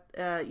 8.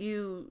 That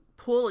you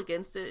pull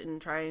against it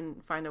and try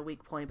and find a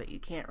weak point, but you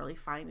can't really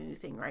find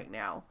anything right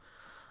now.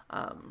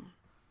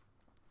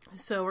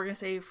 So we're gonna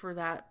say for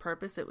that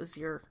purpose, it was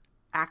your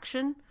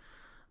action.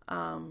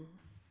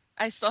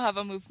 I still have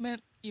a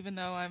movement, even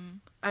though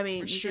I'm. I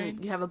mean,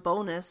 you have a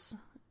bonus.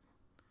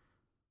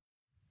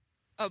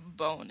 A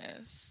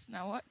bonus.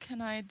 Now, what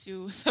can I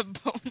do with a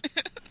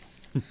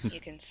bonus? You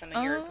can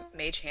summon your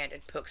mage hand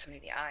and poke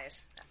somebody in the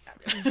eyes. Not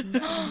really.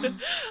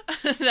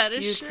 That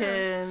is You true.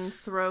 can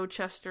throw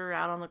Chester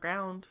out on the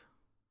ground.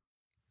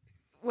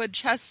 Would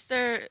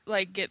Chester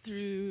like get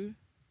through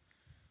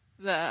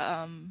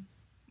the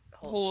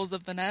holes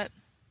of the net,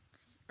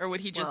 or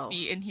would he just Well,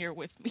 be in here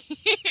with me?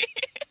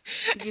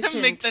 You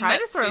can Make the try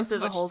net to throw him space through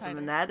the much holes in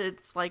the tighter. net.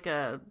 It's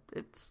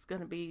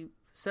going to be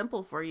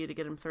simple for you to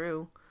get him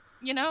through.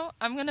 You know,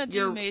 I'm gonna do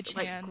You're mage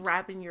like hand.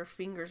 grabbing your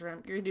fingers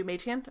around. You're gonna do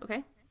mage hand,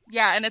 okay?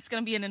 Yeah, and it's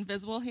gonna be an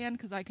invisible hand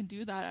because I can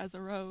do that as a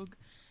rogue.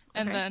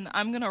 And Okay. then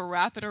I'm gonna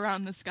wrap it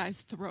around this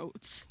guy's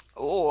throat.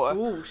 Oh,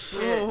 Oh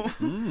shit.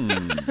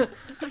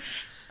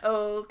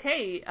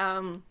 Okay.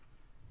 And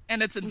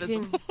it's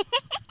invisible.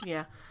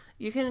 Yeah,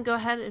 you can go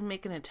ahead and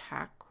make an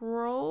attack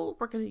roll.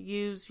 We're gonna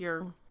use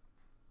your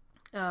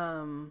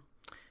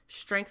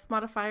strength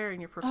modifier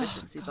and your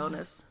proficiency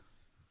bonus.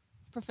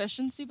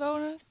 Proficiency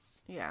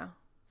bonus? Yeah.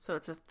 So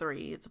it's a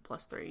 3. It's a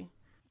 +3.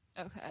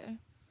 Okay.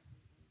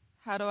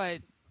 How do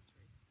I...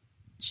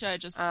 Should I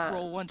just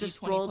roll 1d20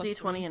 Just roll plus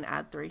d20 3? and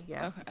add 3.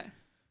 Yeah. Okay.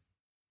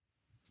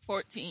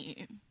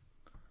 14.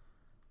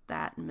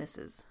 That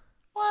misses.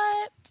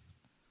 What?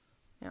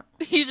 Yeah.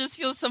 You just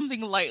feel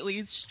something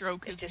lightly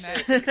stroke it's his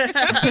just neck.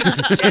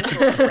 a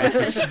gentle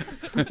caress.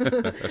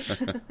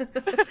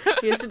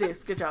 Yes, it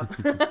is. Good job.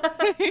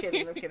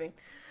 Kidding. I'm kidding.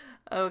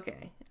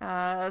 Okay.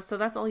 So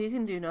that's all you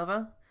can do,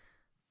 Nova.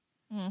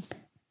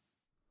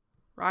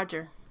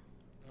 Roger.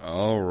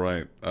 All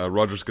right.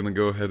 Roger's going to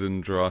go ahead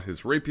and draw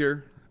his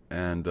rapier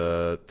and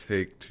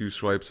take 2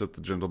 swipes at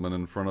the gentleman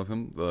in front of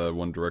him, the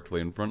one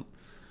directly in front.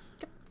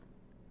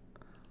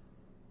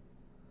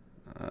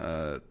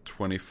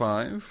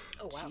 25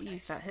 Oh, wow, Jeez,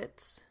 nice. that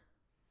hits.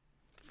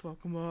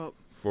 Fuck him up.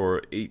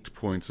 for 8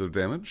 points of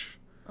damage.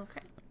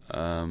 Okay.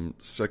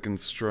 Second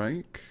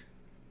strike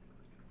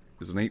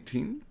is an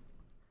 18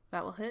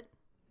 That will hit.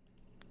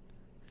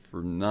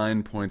 for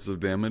 9 points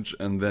of damage,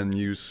 and then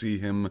you see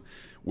him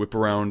whip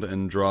around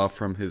and draw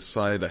from his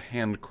side a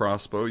hand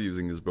crossbow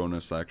using his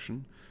bonus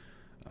action,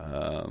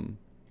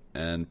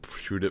 and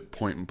shoot it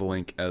point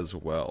blank as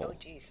well. Oh,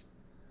 jeez.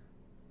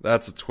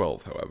 That's a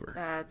 12, however.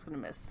 That's going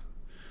to miss.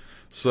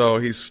 So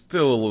he's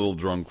still a little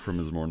drunk from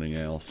his morning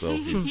ale, so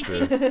he's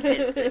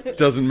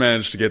doesn't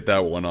manage to get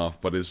that one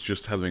off, but is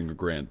just having a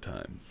grand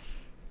time.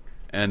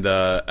 And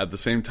at the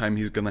same time,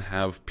 he's going to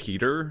have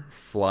Peter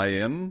fly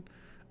in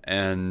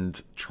and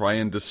try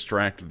and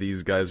distract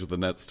these guys with the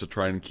nets to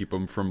try and keep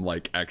them from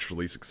like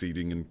actually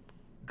succeeding and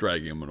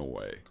dragging them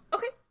away.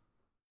 Okay.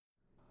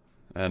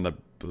 And I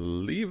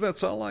believe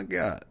that's all I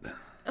got.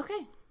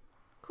 Okay.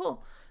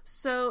 Cool.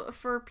 So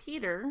for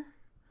Peter,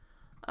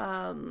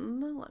 let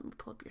me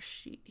pull up your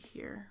sheet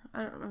here.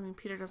 I mean,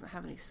 Peter doesn't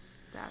have any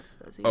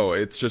stats, does he? Oh,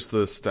 it's just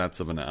the stats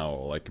of an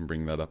owl. I can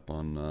bring that up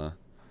on...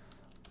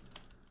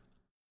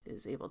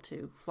 Is able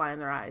to fly in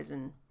their eyes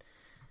and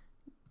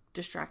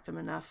distract them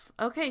enough.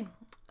 Okay.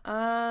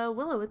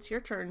 Willow, it's your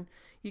turn.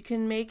 You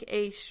can make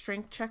a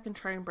strength check and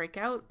try and break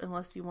out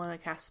unless you want to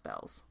cast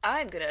spells.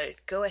 I'm gonna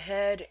go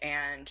ahead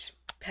and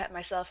pat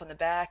myself on the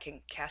back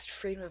and cast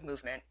freedom of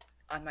movement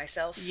on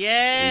myself.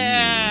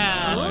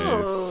 Yeah.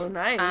 Nice. Oh,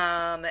 nice.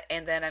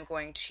 And then I'm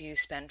going to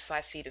spend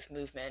 5 feet of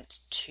movement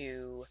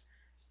to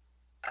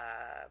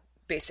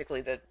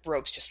basically the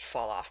ropes just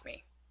fall off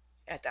me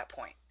at that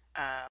point.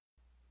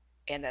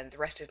 And then the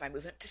rest of my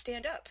movement to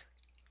stand up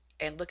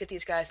and look at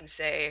these guys and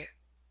say,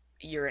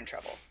 "You're in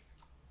trouble.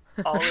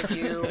 All of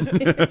you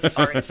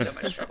are in so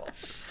much trouble."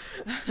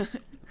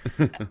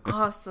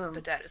 Awesome.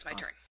 But that is my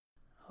turn.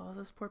 Oh,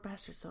 those poor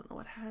bastards don't know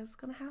what is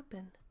going to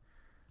happen.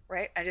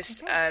 Right? I just,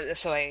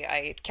 so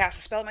I cast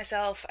a spell on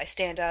myself, I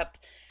stand up,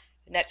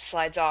 the net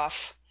slides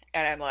off,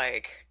 and I'm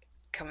like,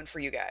 coming for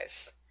you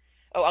guys.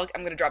 Oh,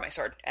 I'm going to draw my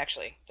sword,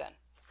 actually, then.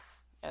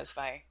 That was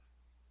my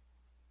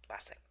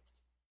last thing.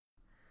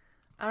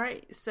 All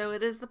right, so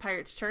it is the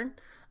pirate's turn.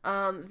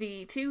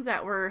 The two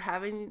that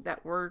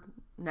were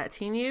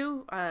netting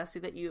you, see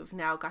that you've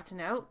now gotten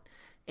out,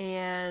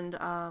 and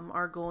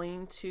are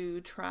going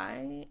to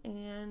try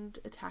and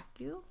attack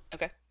you.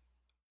 Okay.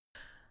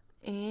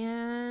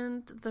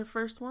 And the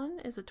first one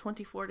is a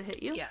 24 to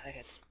hit you. Yeah, that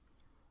is.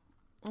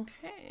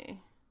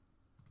 Okay.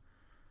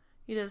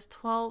 He does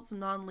 12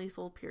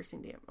 non-lethal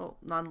piercing damage. Oh,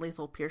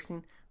 non-lethal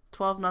piercing.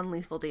 12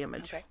 non-lethal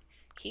damage. Okay.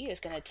 He is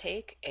going to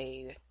take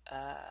a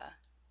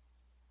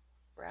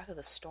Wrath of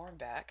the Storm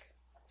back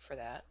for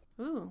that.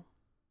 Ooh.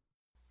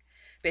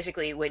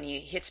 Basically, when he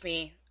hits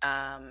me,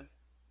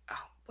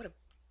 what a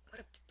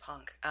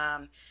punk.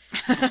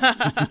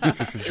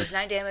 It was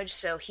 9 damage,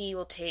 so he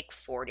will take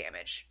 4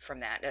 damage from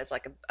that as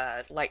like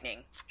a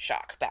lightning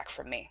shock back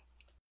from me.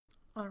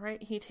 All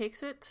right, he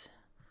takes it.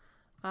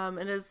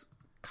 And is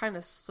kind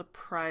of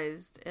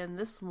surprised, and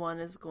this one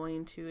is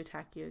going to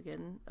attack you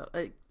again.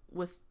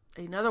 With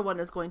another one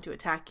is going to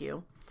attack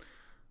you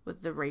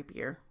with the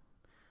rapier,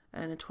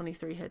 and a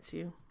 23 hits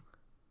you,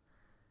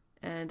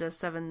 and does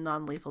 7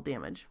 non-lethal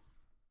damage.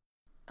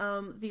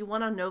 The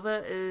one on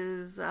Nova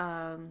is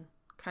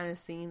kind of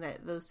seeing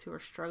that those two are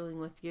struggling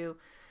with you,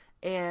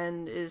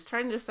 and is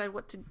trying to decide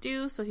what to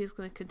do. So he's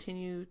going to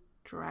continue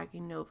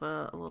dragging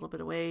Nova a little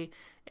bit away,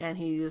 and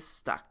he's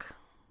stuck.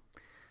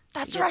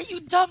 That's right,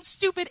 you dumb,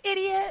 stupid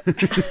idiot.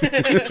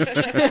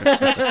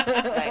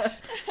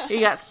 Nice.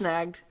 He got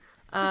snagged.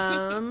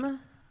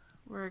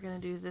 We're gonna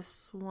do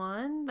this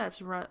one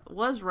that's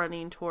was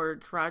running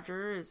towards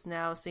Roger, is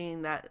now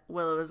seeing that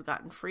Willow has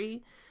gotten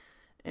free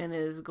and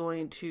is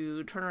going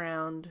to turn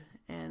around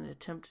and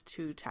attempt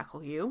to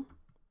tackle you.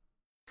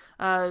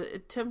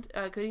 Could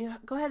you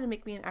go ahead and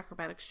make me an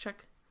acrobatics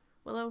check,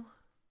 Willow?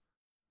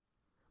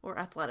 Or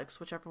athletics,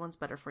 whichever one's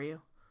better for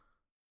you.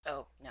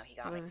 Oh, no, he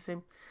got Are they me. the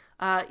same?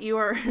 You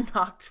are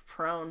knocked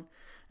prone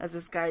as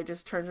this guy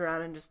just turns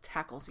around and just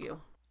tackles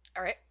you.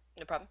 All right,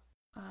 no problem.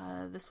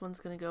 This one's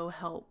gonna go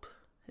help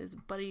his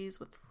buddies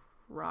with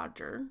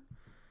Roger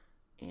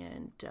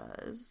and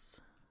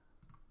does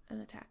an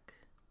attack.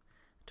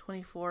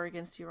 24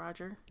 against you,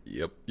 Roger.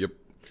 Yep.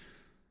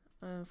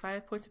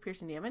 5 points of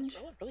piercing damage.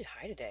 You're rolling really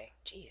high today.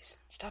 Jeez,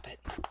 stop it.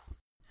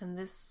 And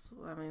this,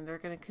 they're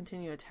gonna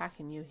continue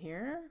attacking you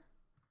here.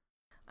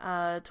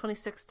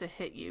 26 to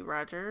hit you,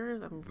 Roger.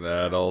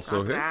 That also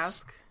not gonna hits.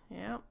 ask.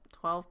 Yep,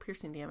 12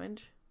 piercing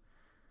damage.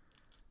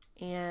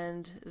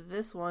 And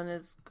this one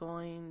is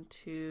going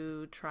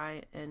to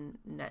try and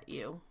net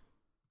you.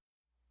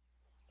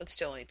 It'd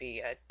still only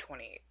be a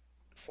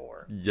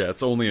 24. Yeah,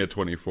 it's only a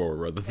 24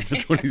 rather than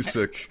a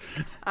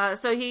 26.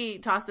 So he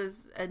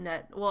tosses a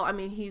net. Well,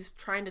 he's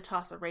trying to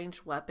toss a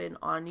ranged weapon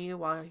on you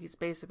while he's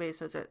base to base,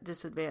 so it's at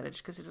disadvantage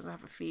because he doesn't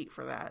have a feat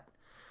for that.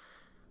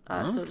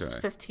 So it's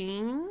Okay.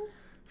 15.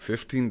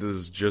 15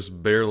 does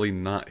just barely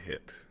not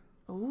hit.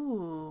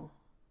 Ooh.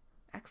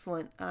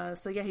 Excellent.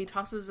 So yeah, he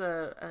tosses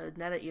a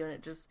net at you,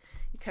 and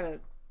you kind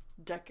of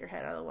duck your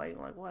head out of the way. You're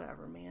like,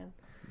 whatever, man.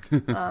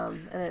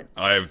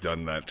 I've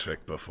done that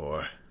trick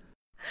before.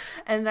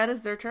 And that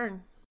is their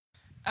turn.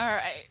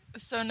 Alright,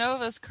 so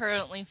Nova's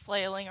currently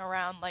flailing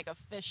around like a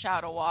fish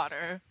out of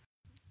water.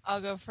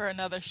 I'll go for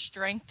another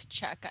strength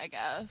check, I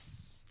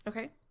guess.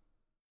 Okay.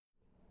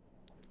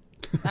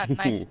 That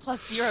nice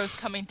plus 0 is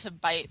coming to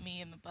bite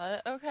me in the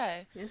butt.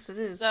 Okay. Yes, it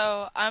is.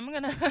 So I'm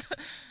gonna...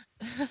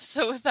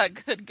 so with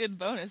that good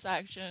bonus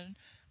action,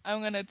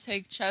 I'm gonna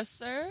take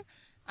Chester,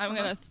 I'm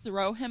gonna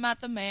throw him at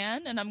the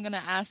man, and I'm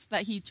gonna ask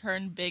that he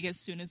turn big as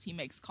soon as he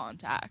makes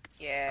contact.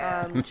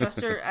 Yeah.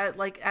 Chester,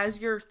 as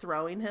you're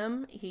throwing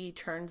him, he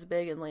turns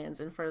big and lands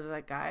in front of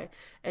that guy.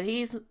 And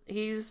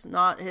he's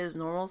not his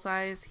normal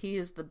size. He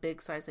is the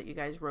big size that you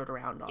guys rode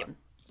around on. Yep.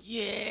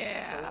 Yeah.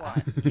 That's what we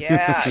want.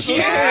 Yeah.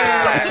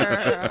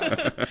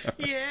 Yeah.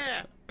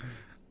 Yeah.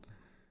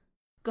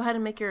 Go ahead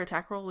and make your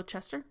attack roll with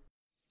Chester.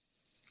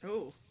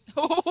 Oh.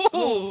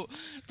 Ooh,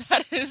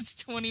 that is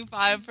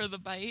 25 for the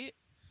bite.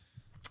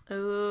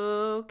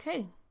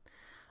 Okay.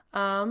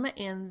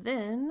 And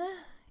then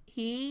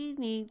he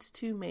needs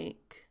to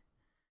make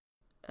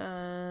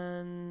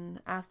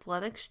an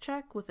athletics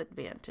check with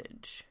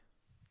advantage.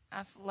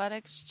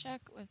 Athletics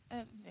check with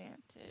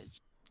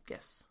advantage.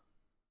 Yes.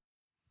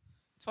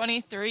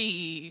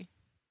 23.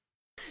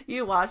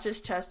 You watch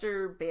as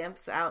Chester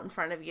bamps out in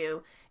front of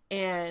you,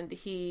 and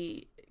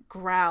he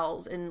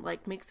growls and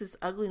makes this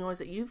ugly noise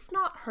that you've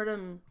not heard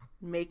him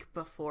make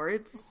before.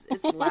 It's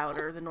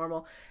louder than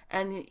normal,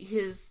 and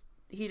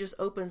he just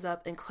opens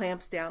up and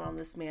clamps down on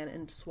this man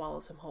and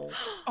swallows him whole.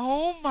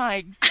 Oh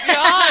my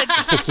god,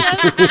 Chester,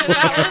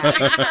 that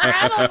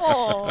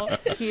was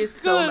incredible. He is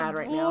so Good mad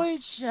right now. boy,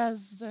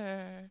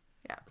 Chester.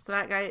 Yeah, so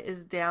that guy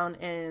is down,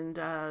 and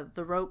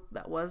the rope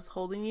that was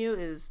holding you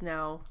is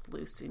now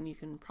loose, and you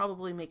can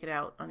probably make it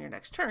out on your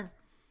next turn.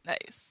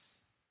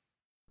 Nice.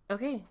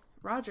 Okay,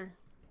 Roger.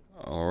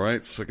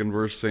 Alright, second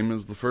verse, same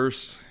as the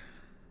first.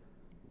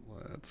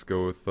 Let's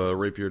go with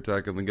rapier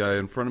attack on the guy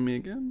in front of me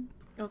again.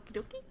 Okie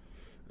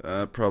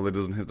dokie. Probably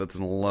doesn't hit, that's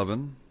an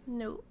 11.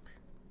 Nope.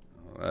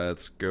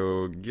 Let's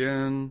go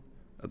again.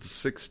 That's a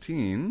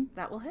 16.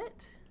 That will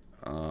hit.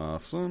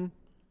 Awesome.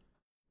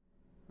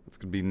 That's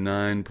going to be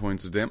 9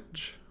 points of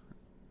damage.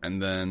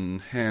 And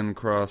then hand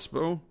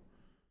crossbow.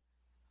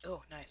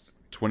 Oh, nice.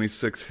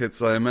 26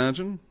 hits, I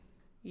imagine.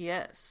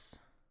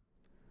 Yes.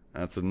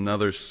 That's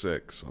another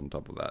 6 on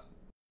top of that.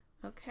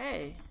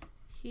 Okay.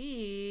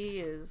 He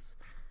is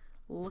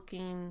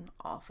looking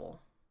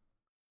awful.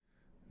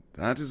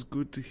 That is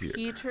good to hear.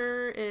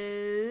 Peter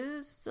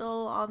is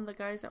still on the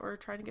guys that were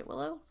trying to get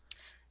Willow.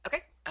 Okay,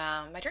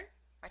 my turn.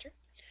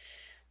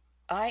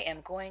 I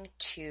am going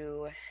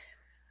to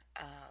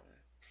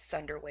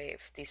thunder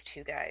wave these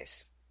two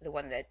guys. The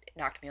one that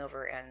knocked me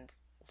over and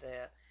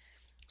the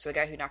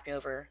guy who knocked me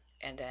over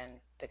and then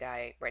the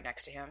guy right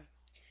next to him.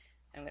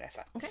 I'm going to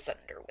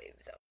thunder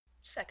wave them.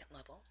 Second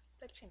level.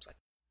 That seems like...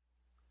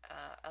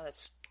 oh,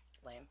 that's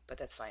lame, but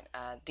that's fine.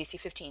 DC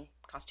 15,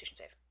 Constitution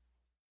save.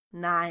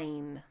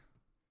 9.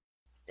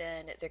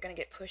 Then they're going to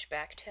get pushed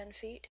back 10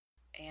 feet.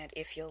 And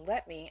if you'll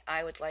let me,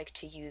 I would like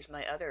to use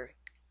my other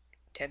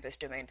Tempest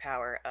Domain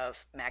power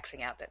of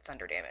maxing out that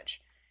thunder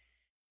damage.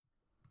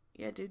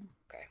 Yeah, dude.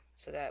 Okay,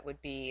 so that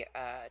would be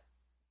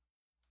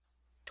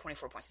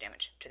 24 points of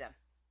damage to them.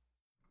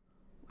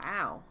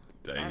 Wow.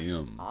 Damn.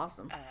 That's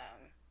awesome.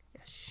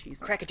 Yeah, she's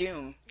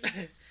Crack-a-doom.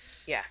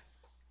 Yeah.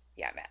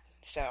 Yeah, Matt.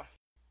 So,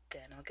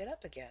 then I'll get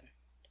up again.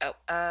 Oh,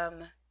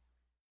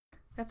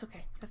 That's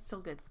okay. That's still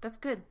good. That's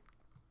good.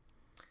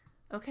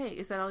 Okay,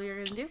 is that all you're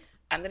going to do?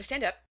 I'm going to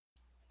stand up.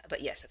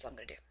 But yes, that's all I'm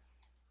going to do.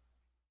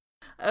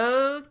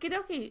 Okie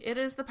dokie. It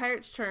is the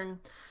pirate's turn.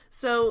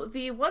 So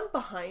the one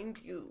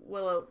behind you,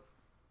 Willow,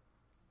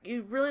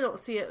 you really don't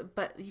see it,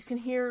 but you can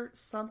hear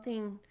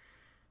something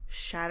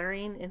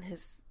shattering in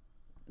his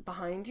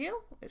behind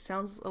you. It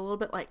sounds a little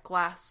bit like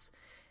glass,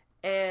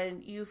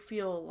 and you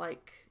feel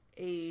like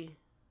a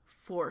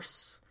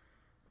force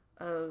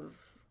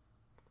of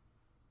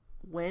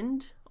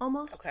wind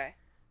almost Okay.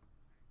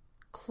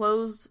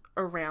 close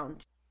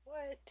around,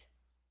 What?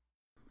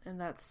 and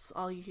that's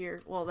all you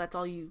hear. Well, that's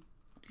all you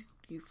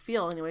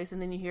feel anyways.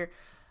 And then you hear,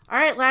 all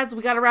right, lads,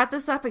 we got to wrap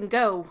this up and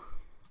go.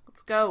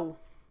 Let's go.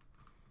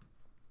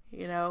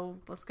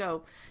 Let's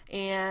go.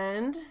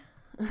 And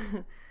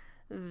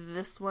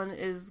this one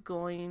is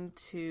going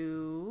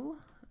to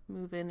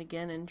move in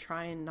again and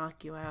try and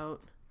knock you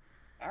out.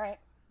 All right.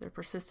 They're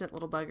persistent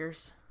little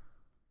buggers.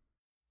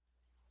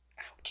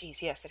 Oh,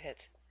 geez, yes, that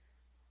hits.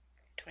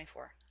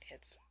 24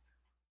 hits.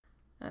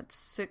 That's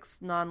 6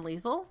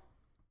 non-lethal.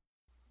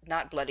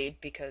 Not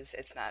bloodied because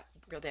it's not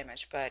real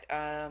damage, but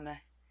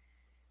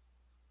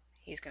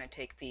he's going to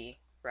take the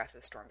Wrath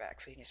of the Storm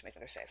back, so he needs to make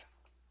another save.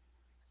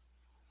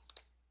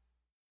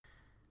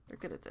 They're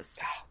good at this.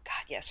 Oh,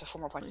 God, yeah, so 4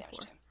 more points of damage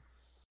to him.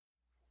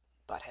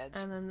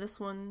 Buttheads. And then this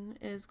one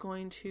is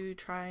going to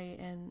try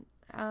and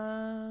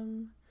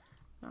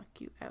knock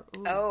you out.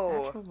 Ooh,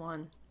 Oh. Natural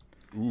 1.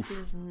 Oof. He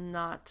does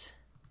not.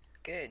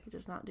 Good. He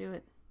does not do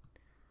it.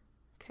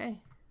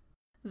 Okay.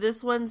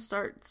 This one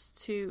starts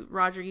to...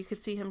 Roger, you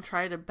could see him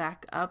try to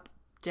back up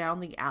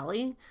down the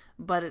alley,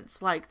 but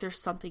it's like there's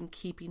something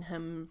keeping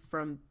him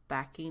from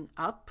backing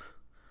up.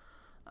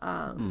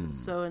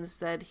 So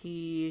instead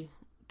he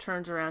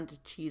turns around to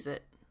cheese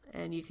it,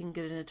 and you can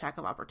get an attack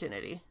of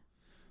opportunity.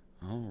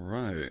 All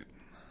right.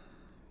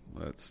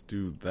 Let's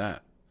do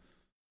that.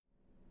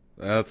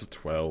 That's a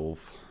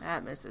 12.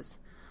 That misses.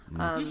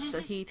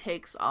 So he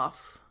takes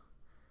off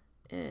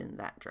in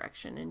that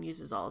direction and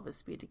uses all of his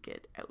speed to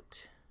get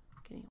out.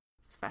 Getting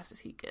as fast as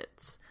he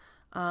gets.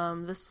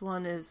 This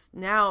one is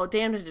now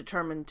damned and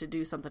determined to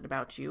do something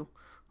about you.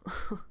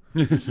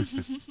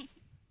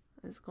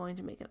 Is going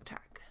to make an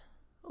attack.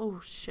 Oh,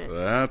 shit.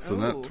 That's a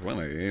nat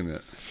 20, ain't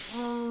it?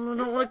 Oh, I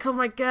don't want to kill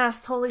my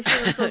guest. Holy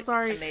shit, I'm so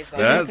sorry. Amazed by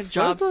That's Good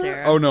job,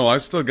 Sarah. Oh no, I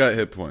still got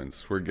hit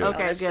points. We're good. Okay.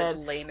 that's good. the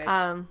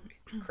lamest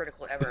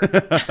critical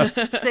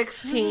ever.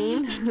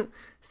 16.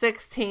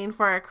 16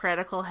 for a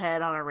critical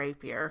hit on a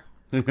rapier.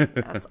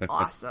 That's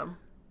awesome.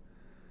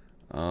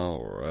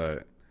 All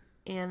right.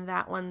 And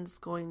that one's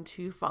going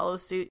to follow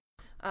suit,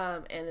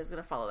 and is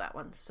going to follow that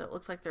one. So it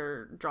looks like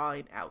they're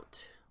drawing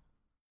out.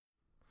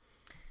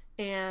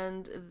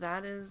 And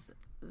that is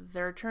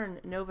their turn.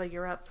 Nova,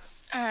 you're up.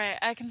 All right,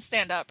 I can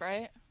stand up,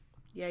 right?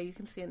 Yeah, you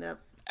can stand up.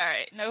 All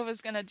right,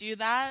 Nova's gonna do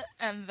that,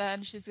 and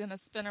then she's gonna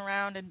spin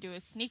around and do a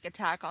sneak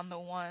attack on the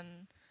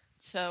one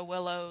to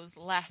Willow's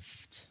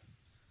left,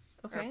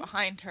 Okay. or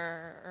behind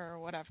her, or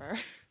whatever.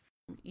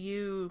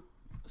 You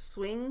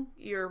swing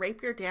your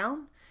rapier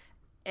down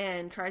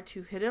and try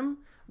to hit him,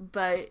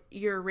 but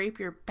your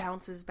rapier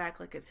bounces back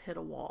like it's hit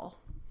a wall.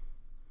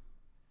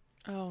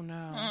 Oh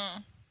no.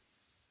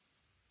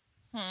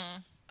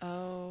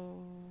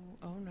 Oh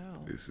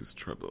no. This is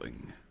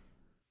troubling.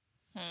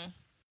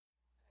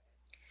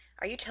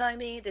 Are you telling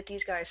me that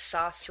these guys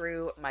saw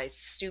through my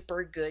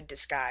super good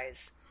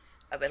disguise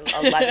of an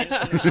 11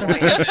 from this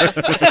point?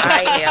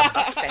 I am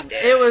offended.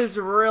 It was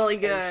really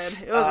good.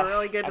 It's- It was a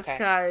really good okay.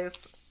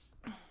 disguise.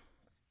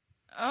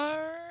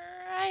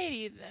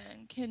 Alrighty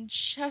then. Can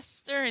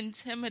Chester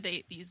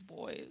intimidate these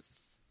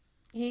boys?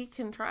 He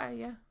can try,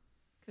 yeah.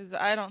 Because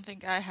I don't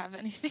think I have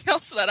anything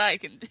else that I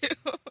can do.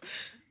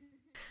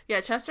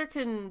 Yeah, Chester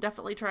can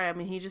definitely try. I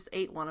mean, he just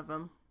ate one of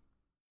them.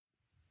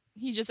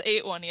 He just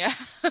ate one, yeah.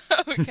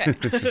 Okay.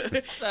 So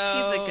He's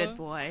a good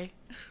boy.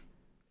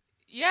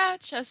 yeah,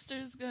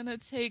 Chester's gonna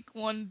take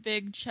one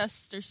big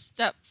Chester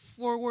step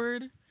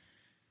forward,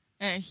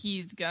 and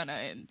he's gonna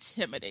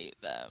intimidate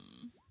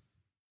them.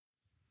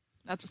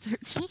 That's a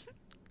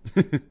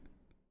 13.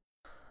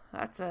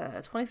 That's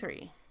a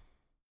 23.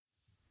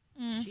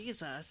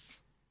 Jesus.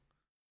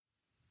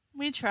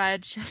 We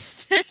tried,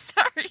 Chester.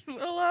 Sorry,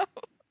 Willow.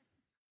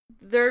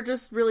 They're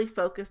just really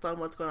focused on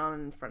what's going on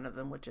in front of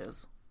them, which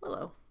is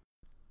Willow.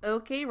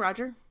 Okay,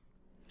 Roger.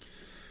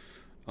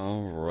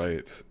 All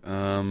right.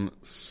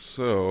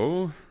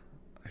 So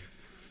I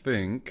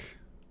think,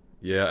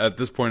 yeah, at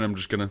this point, I'm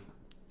just gonna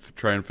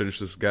try and finish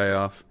this guy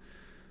off,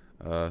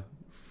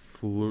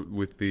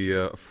 with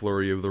the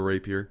flurry of the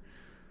rapier.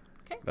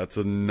 Okay. That's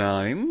a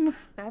 9,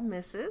 That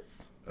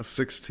misses. a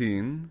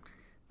 16.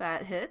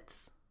 That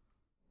hits.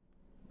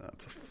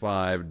 That's a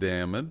 5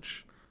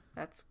 damage,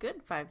 That's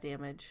good. 5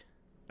 damage.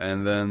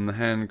 and then the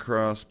hand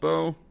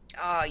crossbow.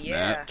 Oh,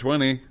 yeah. Nat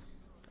 20.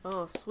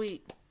 Oh,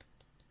 sweet.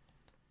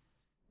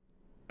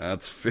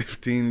 That's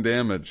 15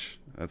 damage.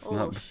 That's Oh,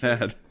 not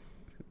shit.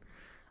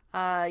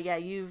 bad. Yeah,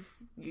 you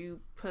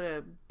put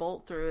a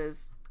bolt through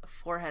his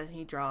forehead and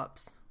he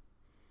drops.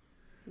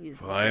 He's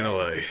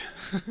Finally.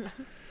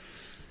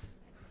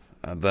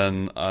 And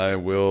then I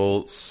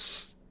will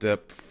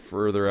step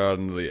further out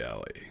into the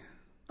alley.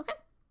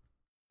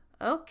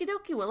 Okie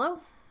dokie,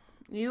 Willow.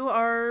 You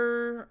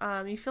are,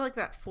 you feel like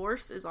that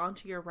force is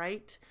onto your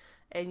right,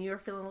 and you're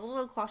feeling a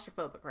little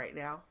claustrophobic right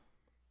now.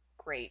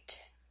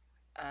 Great.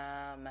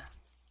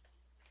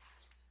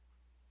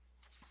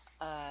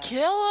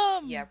 Kill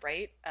him! Yeah,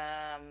 right?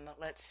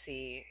 Let's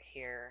see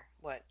here.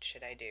 What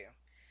should I do?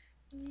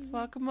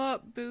 Fuck him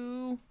up,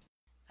 boo.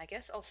 I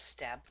guess I'll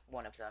stab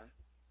one of them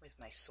with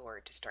my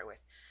sword to start with.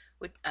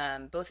 Would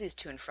both these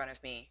two in front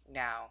of me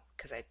now,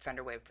 because I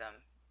thunderwaved them,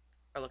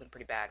 are looking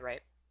pretty bad,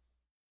 right?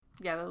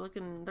 Yeah, they're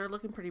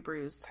looking pretty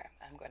bruised. Okay,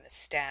 I'm going to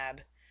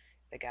stab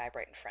the guy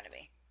right in front of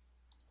me.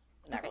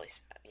 Not Okay. really,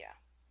 yeah.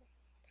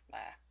 With my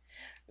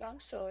long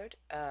sword.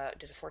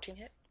 Does a 14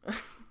 hit?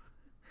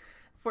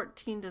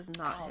 14 does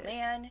not Oh, hit.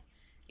 man.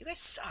 You guys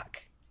suck.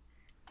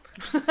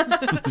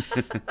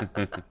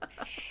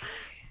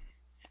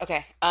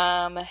 Okay,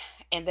 and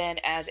then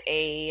as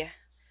a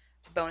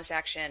bonus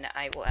action,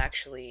 I will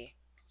actually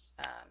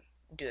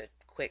do a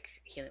quick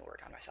healing word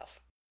on myself.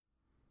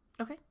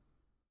 Okay.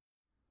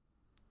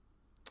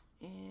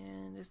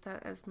 And is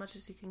that as much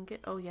as you can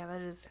get? Oh yeah,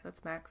 that's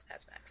maxed.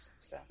 That's max.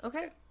 So that's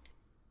Okay.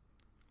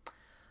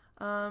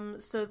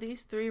 good. So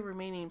these 3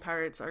 remaining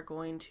pirates are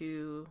going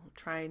to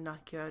try and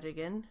knock you out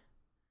again,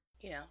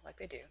 You know, like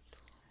they do.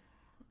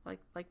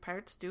 like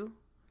pirates do.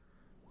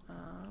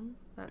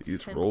 That's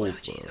These 10 rolls,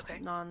 points Jeez, though. okay.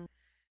 non.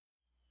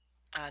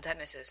 That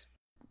misses.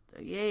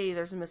 Yay!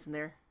 There's a miss in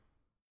there.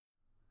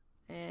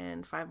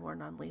 And 5 more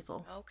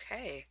non-lethal.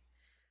 Okay.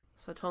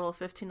 So a total of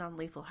 15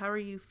 non-lethal. How are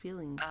you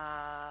feeling?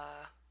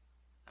 I'm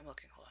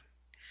looking. Hold on.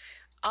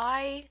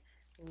 I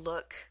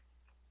look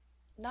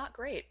not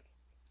great.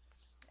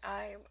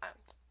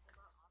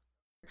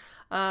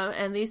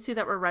 And these 2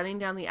 that were running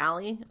down the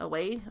alley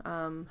away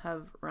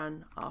have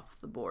run off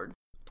the board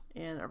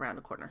and around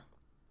a corner.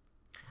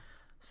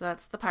 So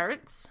that's the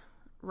pirates.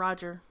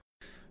 Roger.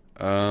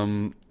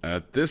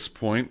 At this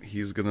point,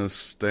 he's gonna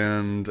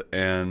stand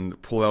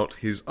and pull out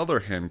his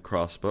other hand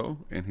crossbow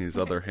in his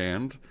other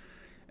hand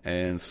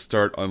and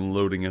start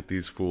unloading at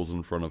these fools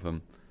in front of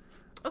him.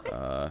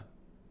 Okay.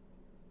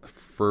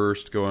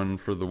 First going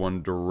for the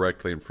one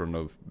directly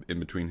in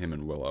between him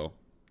and Willow.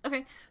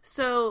 Okay.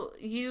 So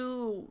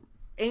you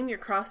aim your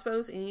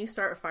crossbows and you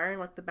start firing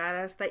like the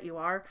badass that you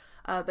are,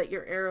 but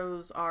your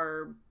arrows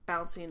are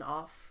bouncing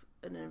off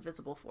an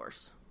invisible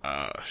force.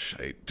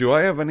 Shite. Do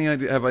I have any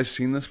idea? Have I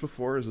seen this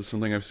before? Is this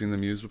something I've seen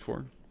them use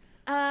before?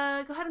 Go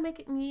ahead and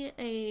make me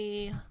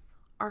a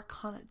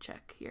Arcana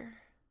check here.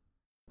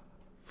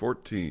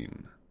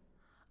 14.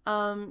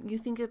 You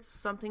think it's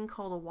something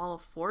called a wall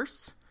of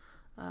force.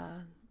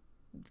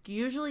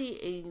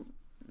 Usually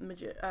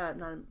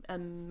not a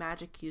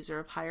magic user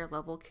of higher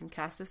level can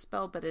cast this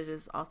spell, but it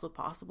is also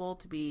possible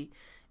to be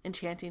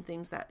enchanting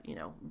things that,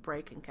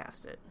 break and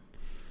cast it.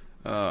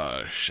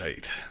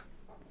 Shite.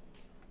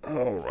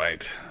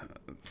 Alright.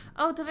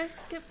 Oh, did I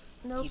skip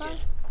Nova? did.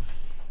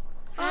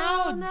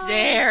 How Oh, no.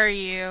 dare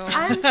you?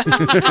 I'm so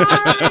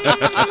sorry.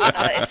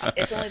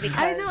 It's only because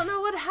I don't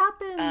know what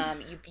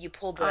happened. you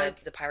pulled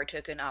the pirate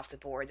token off the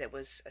board that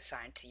was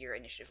assigned to your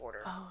initiative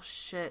order. Oh,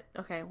 shit.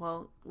 Okay,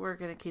 well, we're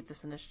going to keep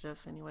this initiative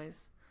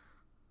anyways.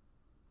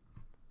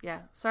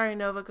 Yeah. Sorry,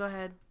 Nova. Go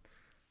ahead.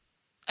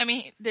 I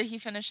mean, did he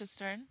finish his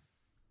turn?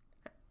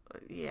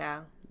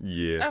 Yeah.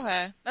 Yeah.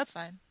 Okay, that's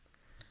fine.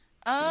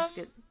 Let's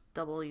get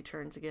double E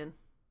turns again.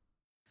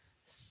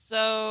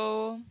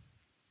 So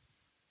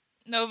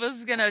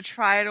Nova's gonna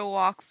try to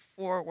walk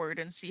forward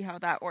and see how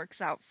that works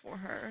out for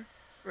her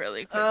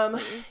really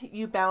quickly.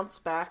 You bounce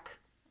back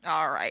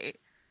All right.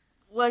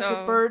 like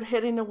So- a bird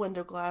hitting a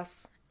window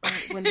glass.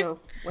 Window.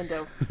 I'm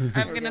There we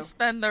gonna go.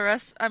 spend the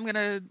rest. I'm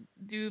gonna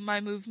do my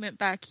movement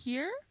back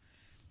here,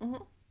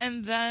 Mhm.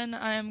 and then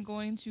I am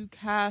going to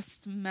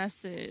cast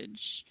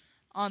message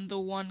on the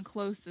one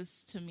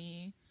closest to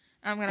me.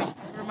 I'm gonna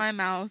cover my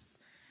mouth.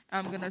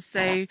 I'm gonna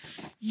say,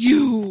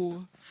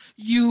 "You,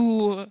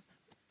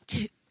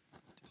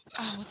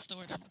 what's the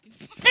word I'm looking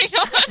for? Hang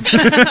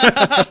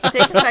on.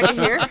 Take a second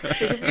here.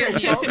 Think of your Give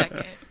me a insult.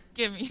 second.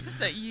 Give me a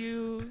sec.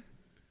 You.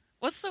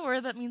 What's the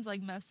word that means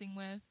like messing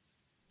with?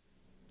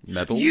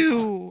 Metal?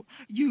 You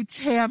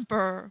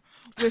tamper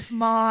with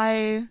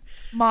my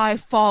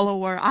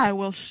follower. I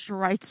will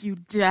strike you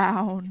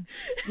down.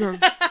 You're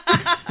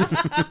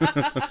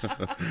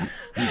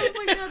Oh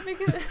my god, make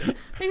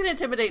an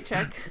intimidate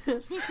check.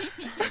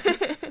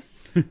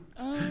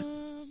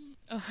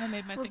 I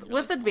made my thing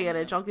With really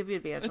advantage. I'll give you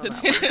advantage small.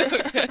 on With that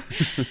one.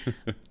 advantage.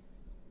 Okay.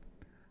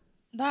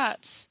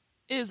 That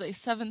is a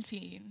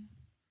 17.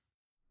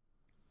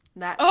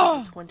 That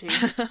Oh. is a 20.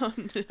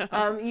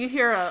 Oh, no. You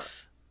hear a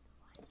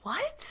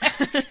what?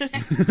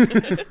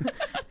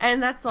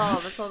 And that's all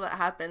that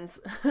happens.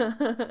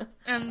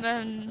 And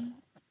then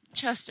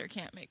Chester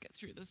can't make it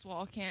through this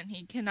wall, can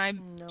he? Can I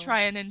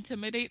try and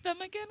intimidate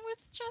them again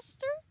with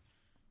Chester?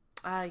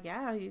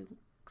 Yeah, you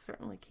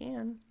certainly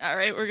can. All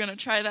right, we're going to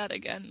try that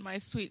again. My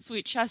sweet,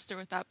 sweet Chester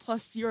with that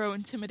 +0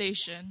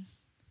 intimidation.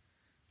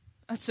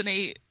 That's an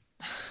 8.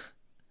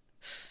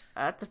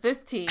 That's a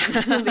 15.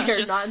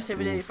 They're not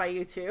intimidated by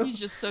you two. He's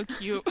just so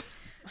cute.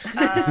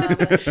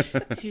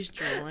 He's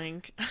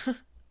drooling.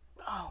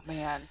 Oh,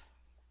 man.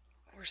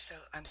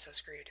 I'm so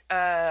screwed.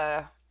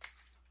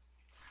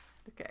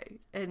 Okay,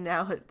 and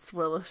now it's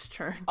Willow's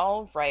turn.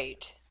 All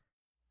right.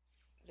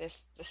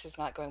 This is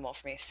not going well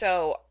for me.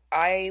 So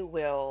I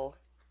will.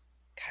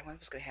 God, what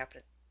was going to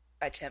happen?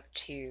 Attempt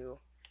to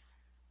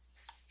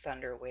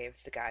thunder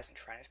wave the guys in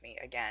front of me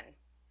again.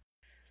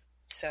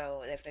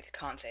 So they have to make a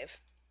con save.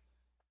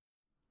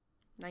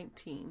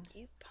 19.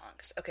 You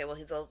punks. Okay, well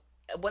they'll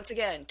once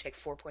again take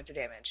 4 points of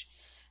damage,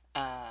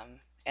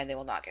 and they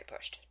will not get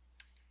pushed.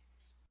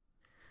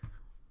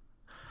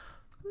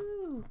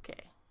 Okay.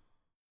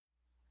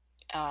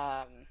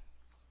 I'm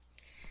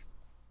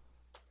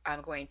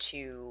going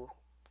to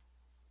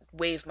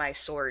wave my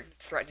sword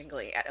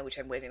threateningly, which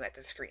I'm waving at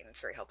the screen.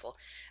 It's very helpful.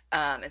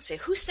 And say,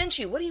 "Who sent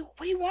you? What do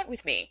you want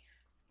with me?"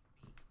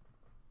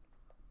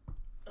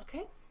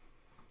 Okay.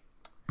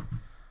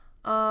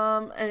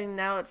 And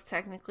now it's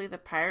technically the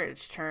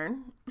pirate's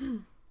turn.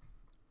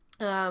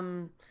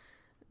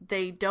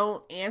 They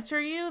don't answer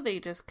you. They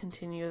just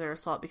continue their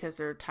assault because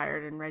they're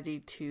tired and ready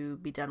to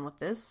be done with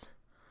this.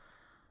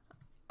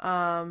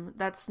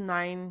 That's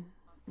 9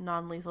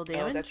 non-lethal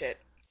damage. Oh, that's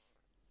it.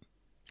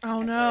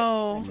 Oh, That's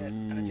no. That's it.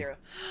 I'm at 0.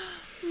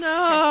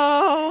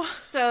 No.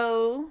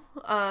 So,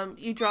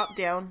 you drop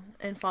down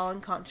and fall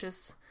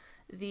unconscious.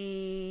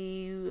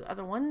 The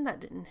other one that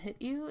didn't hit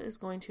you is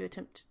going to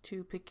attempt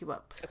to pick you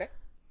up. Okay.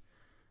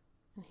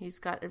 And he's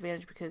got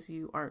advantage because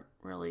you aren't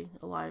really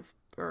alive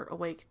or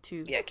awake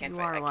to. Yeah, I can't you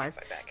fight. are I alive.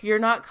 can't fight back. You're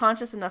not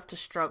conscious enough to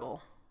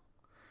struggle.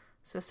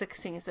 So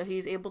 16. So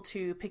he's able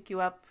to pick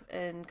you up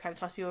and kind of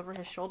toss you over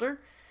his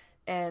shoulder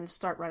and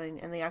start running.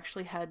 And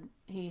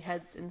he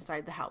heads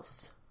inside the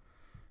house,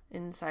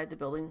 inside the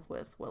building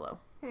with Willow.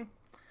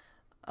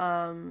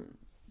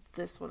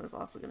 This one is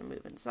also going to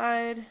move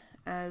inside,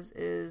 as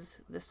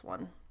is this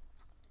one.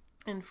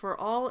 And for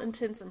all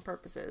intents and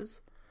purposes,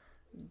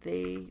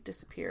 they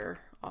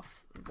disappear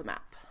off the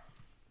map.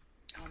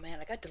 Oh man,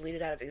 I got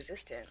deleted out of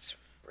existence.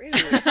 Rude.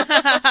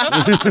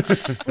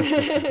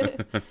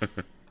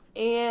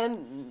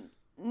 And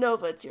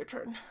Nova, it's your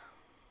turn.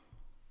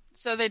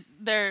 So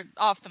they're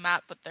off the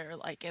map, but they're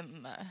like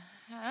in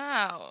the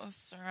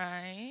house,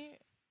 right?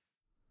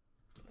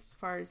 As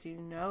far as you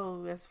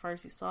know, as far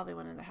as you saw, they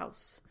went in the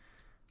house.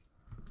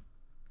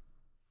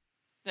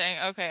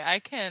 Dang, okay, I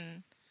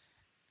can...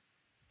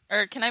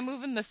 Or can I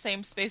move in the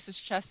same space as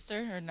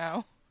Chester, or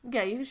no?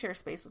 Yeah, you can share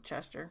space with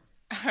Chester.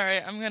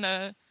 Alright, I'm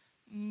gonna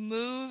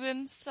move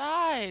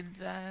inside,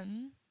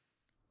 then.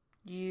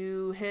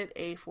 You hit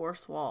a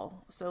force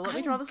wall. So let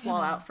me draw this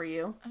wall out for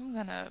you. I'm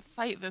gonna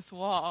fight this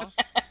wall.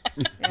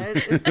 Yeah,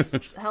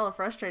 it's hella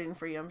frustrating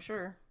for you, I'm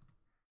sure.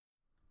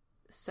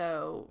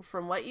 So,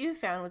 from what you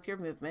found with your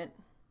movement,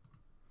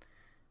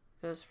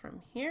 goes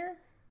from here.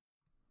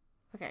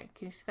 Okay,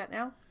 can you see that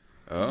now?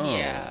 Oh.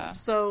 Yeah.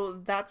 So,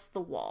 that's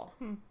the wall.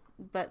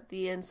 But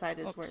the inside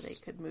is where they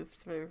could move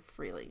through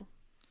freely.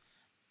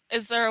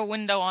 Is there a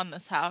window on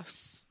this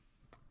house?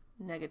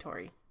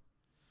 Negatory.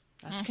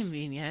 That's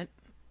convenient.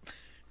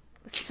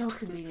 It's so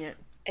convenient.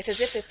 It's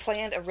as if they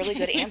planned a really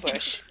good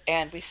ambush,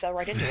 and we fell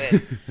right into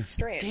it. It's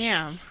strange.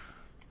 Damn.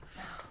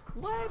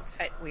 What?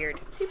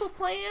 Weird. People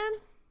plan?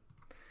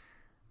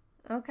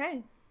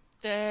 Okay.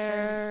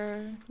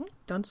 There...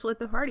 Don't split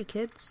the party,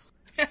 kids.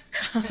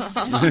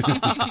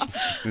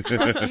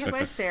 Brought to you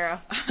by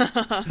Sarah.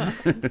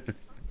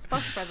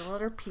 Sponsored by the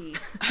letter P.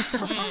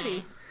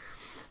 Party.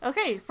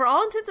 Okay, for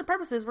all intents and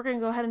purposes, we're going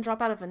to go ahead and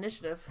drop out of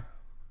initiative.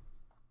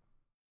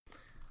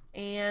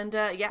 And,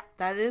 yeah,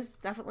 that is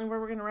definitely where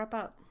we're going to wrap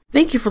up.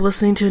 Thank you for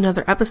listening to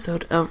another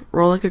episode of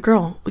Roll Like a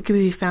Girl. We can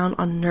be found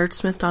on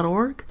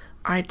nerdsmith.org,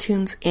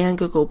 iTunes, and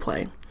Google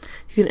Play.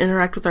 You can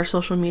interact with our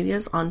social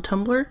medias on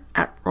Tumblr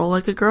at Roll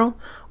Like a Girl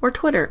or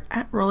Twitter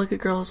at Roll Like a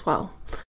Girl as well.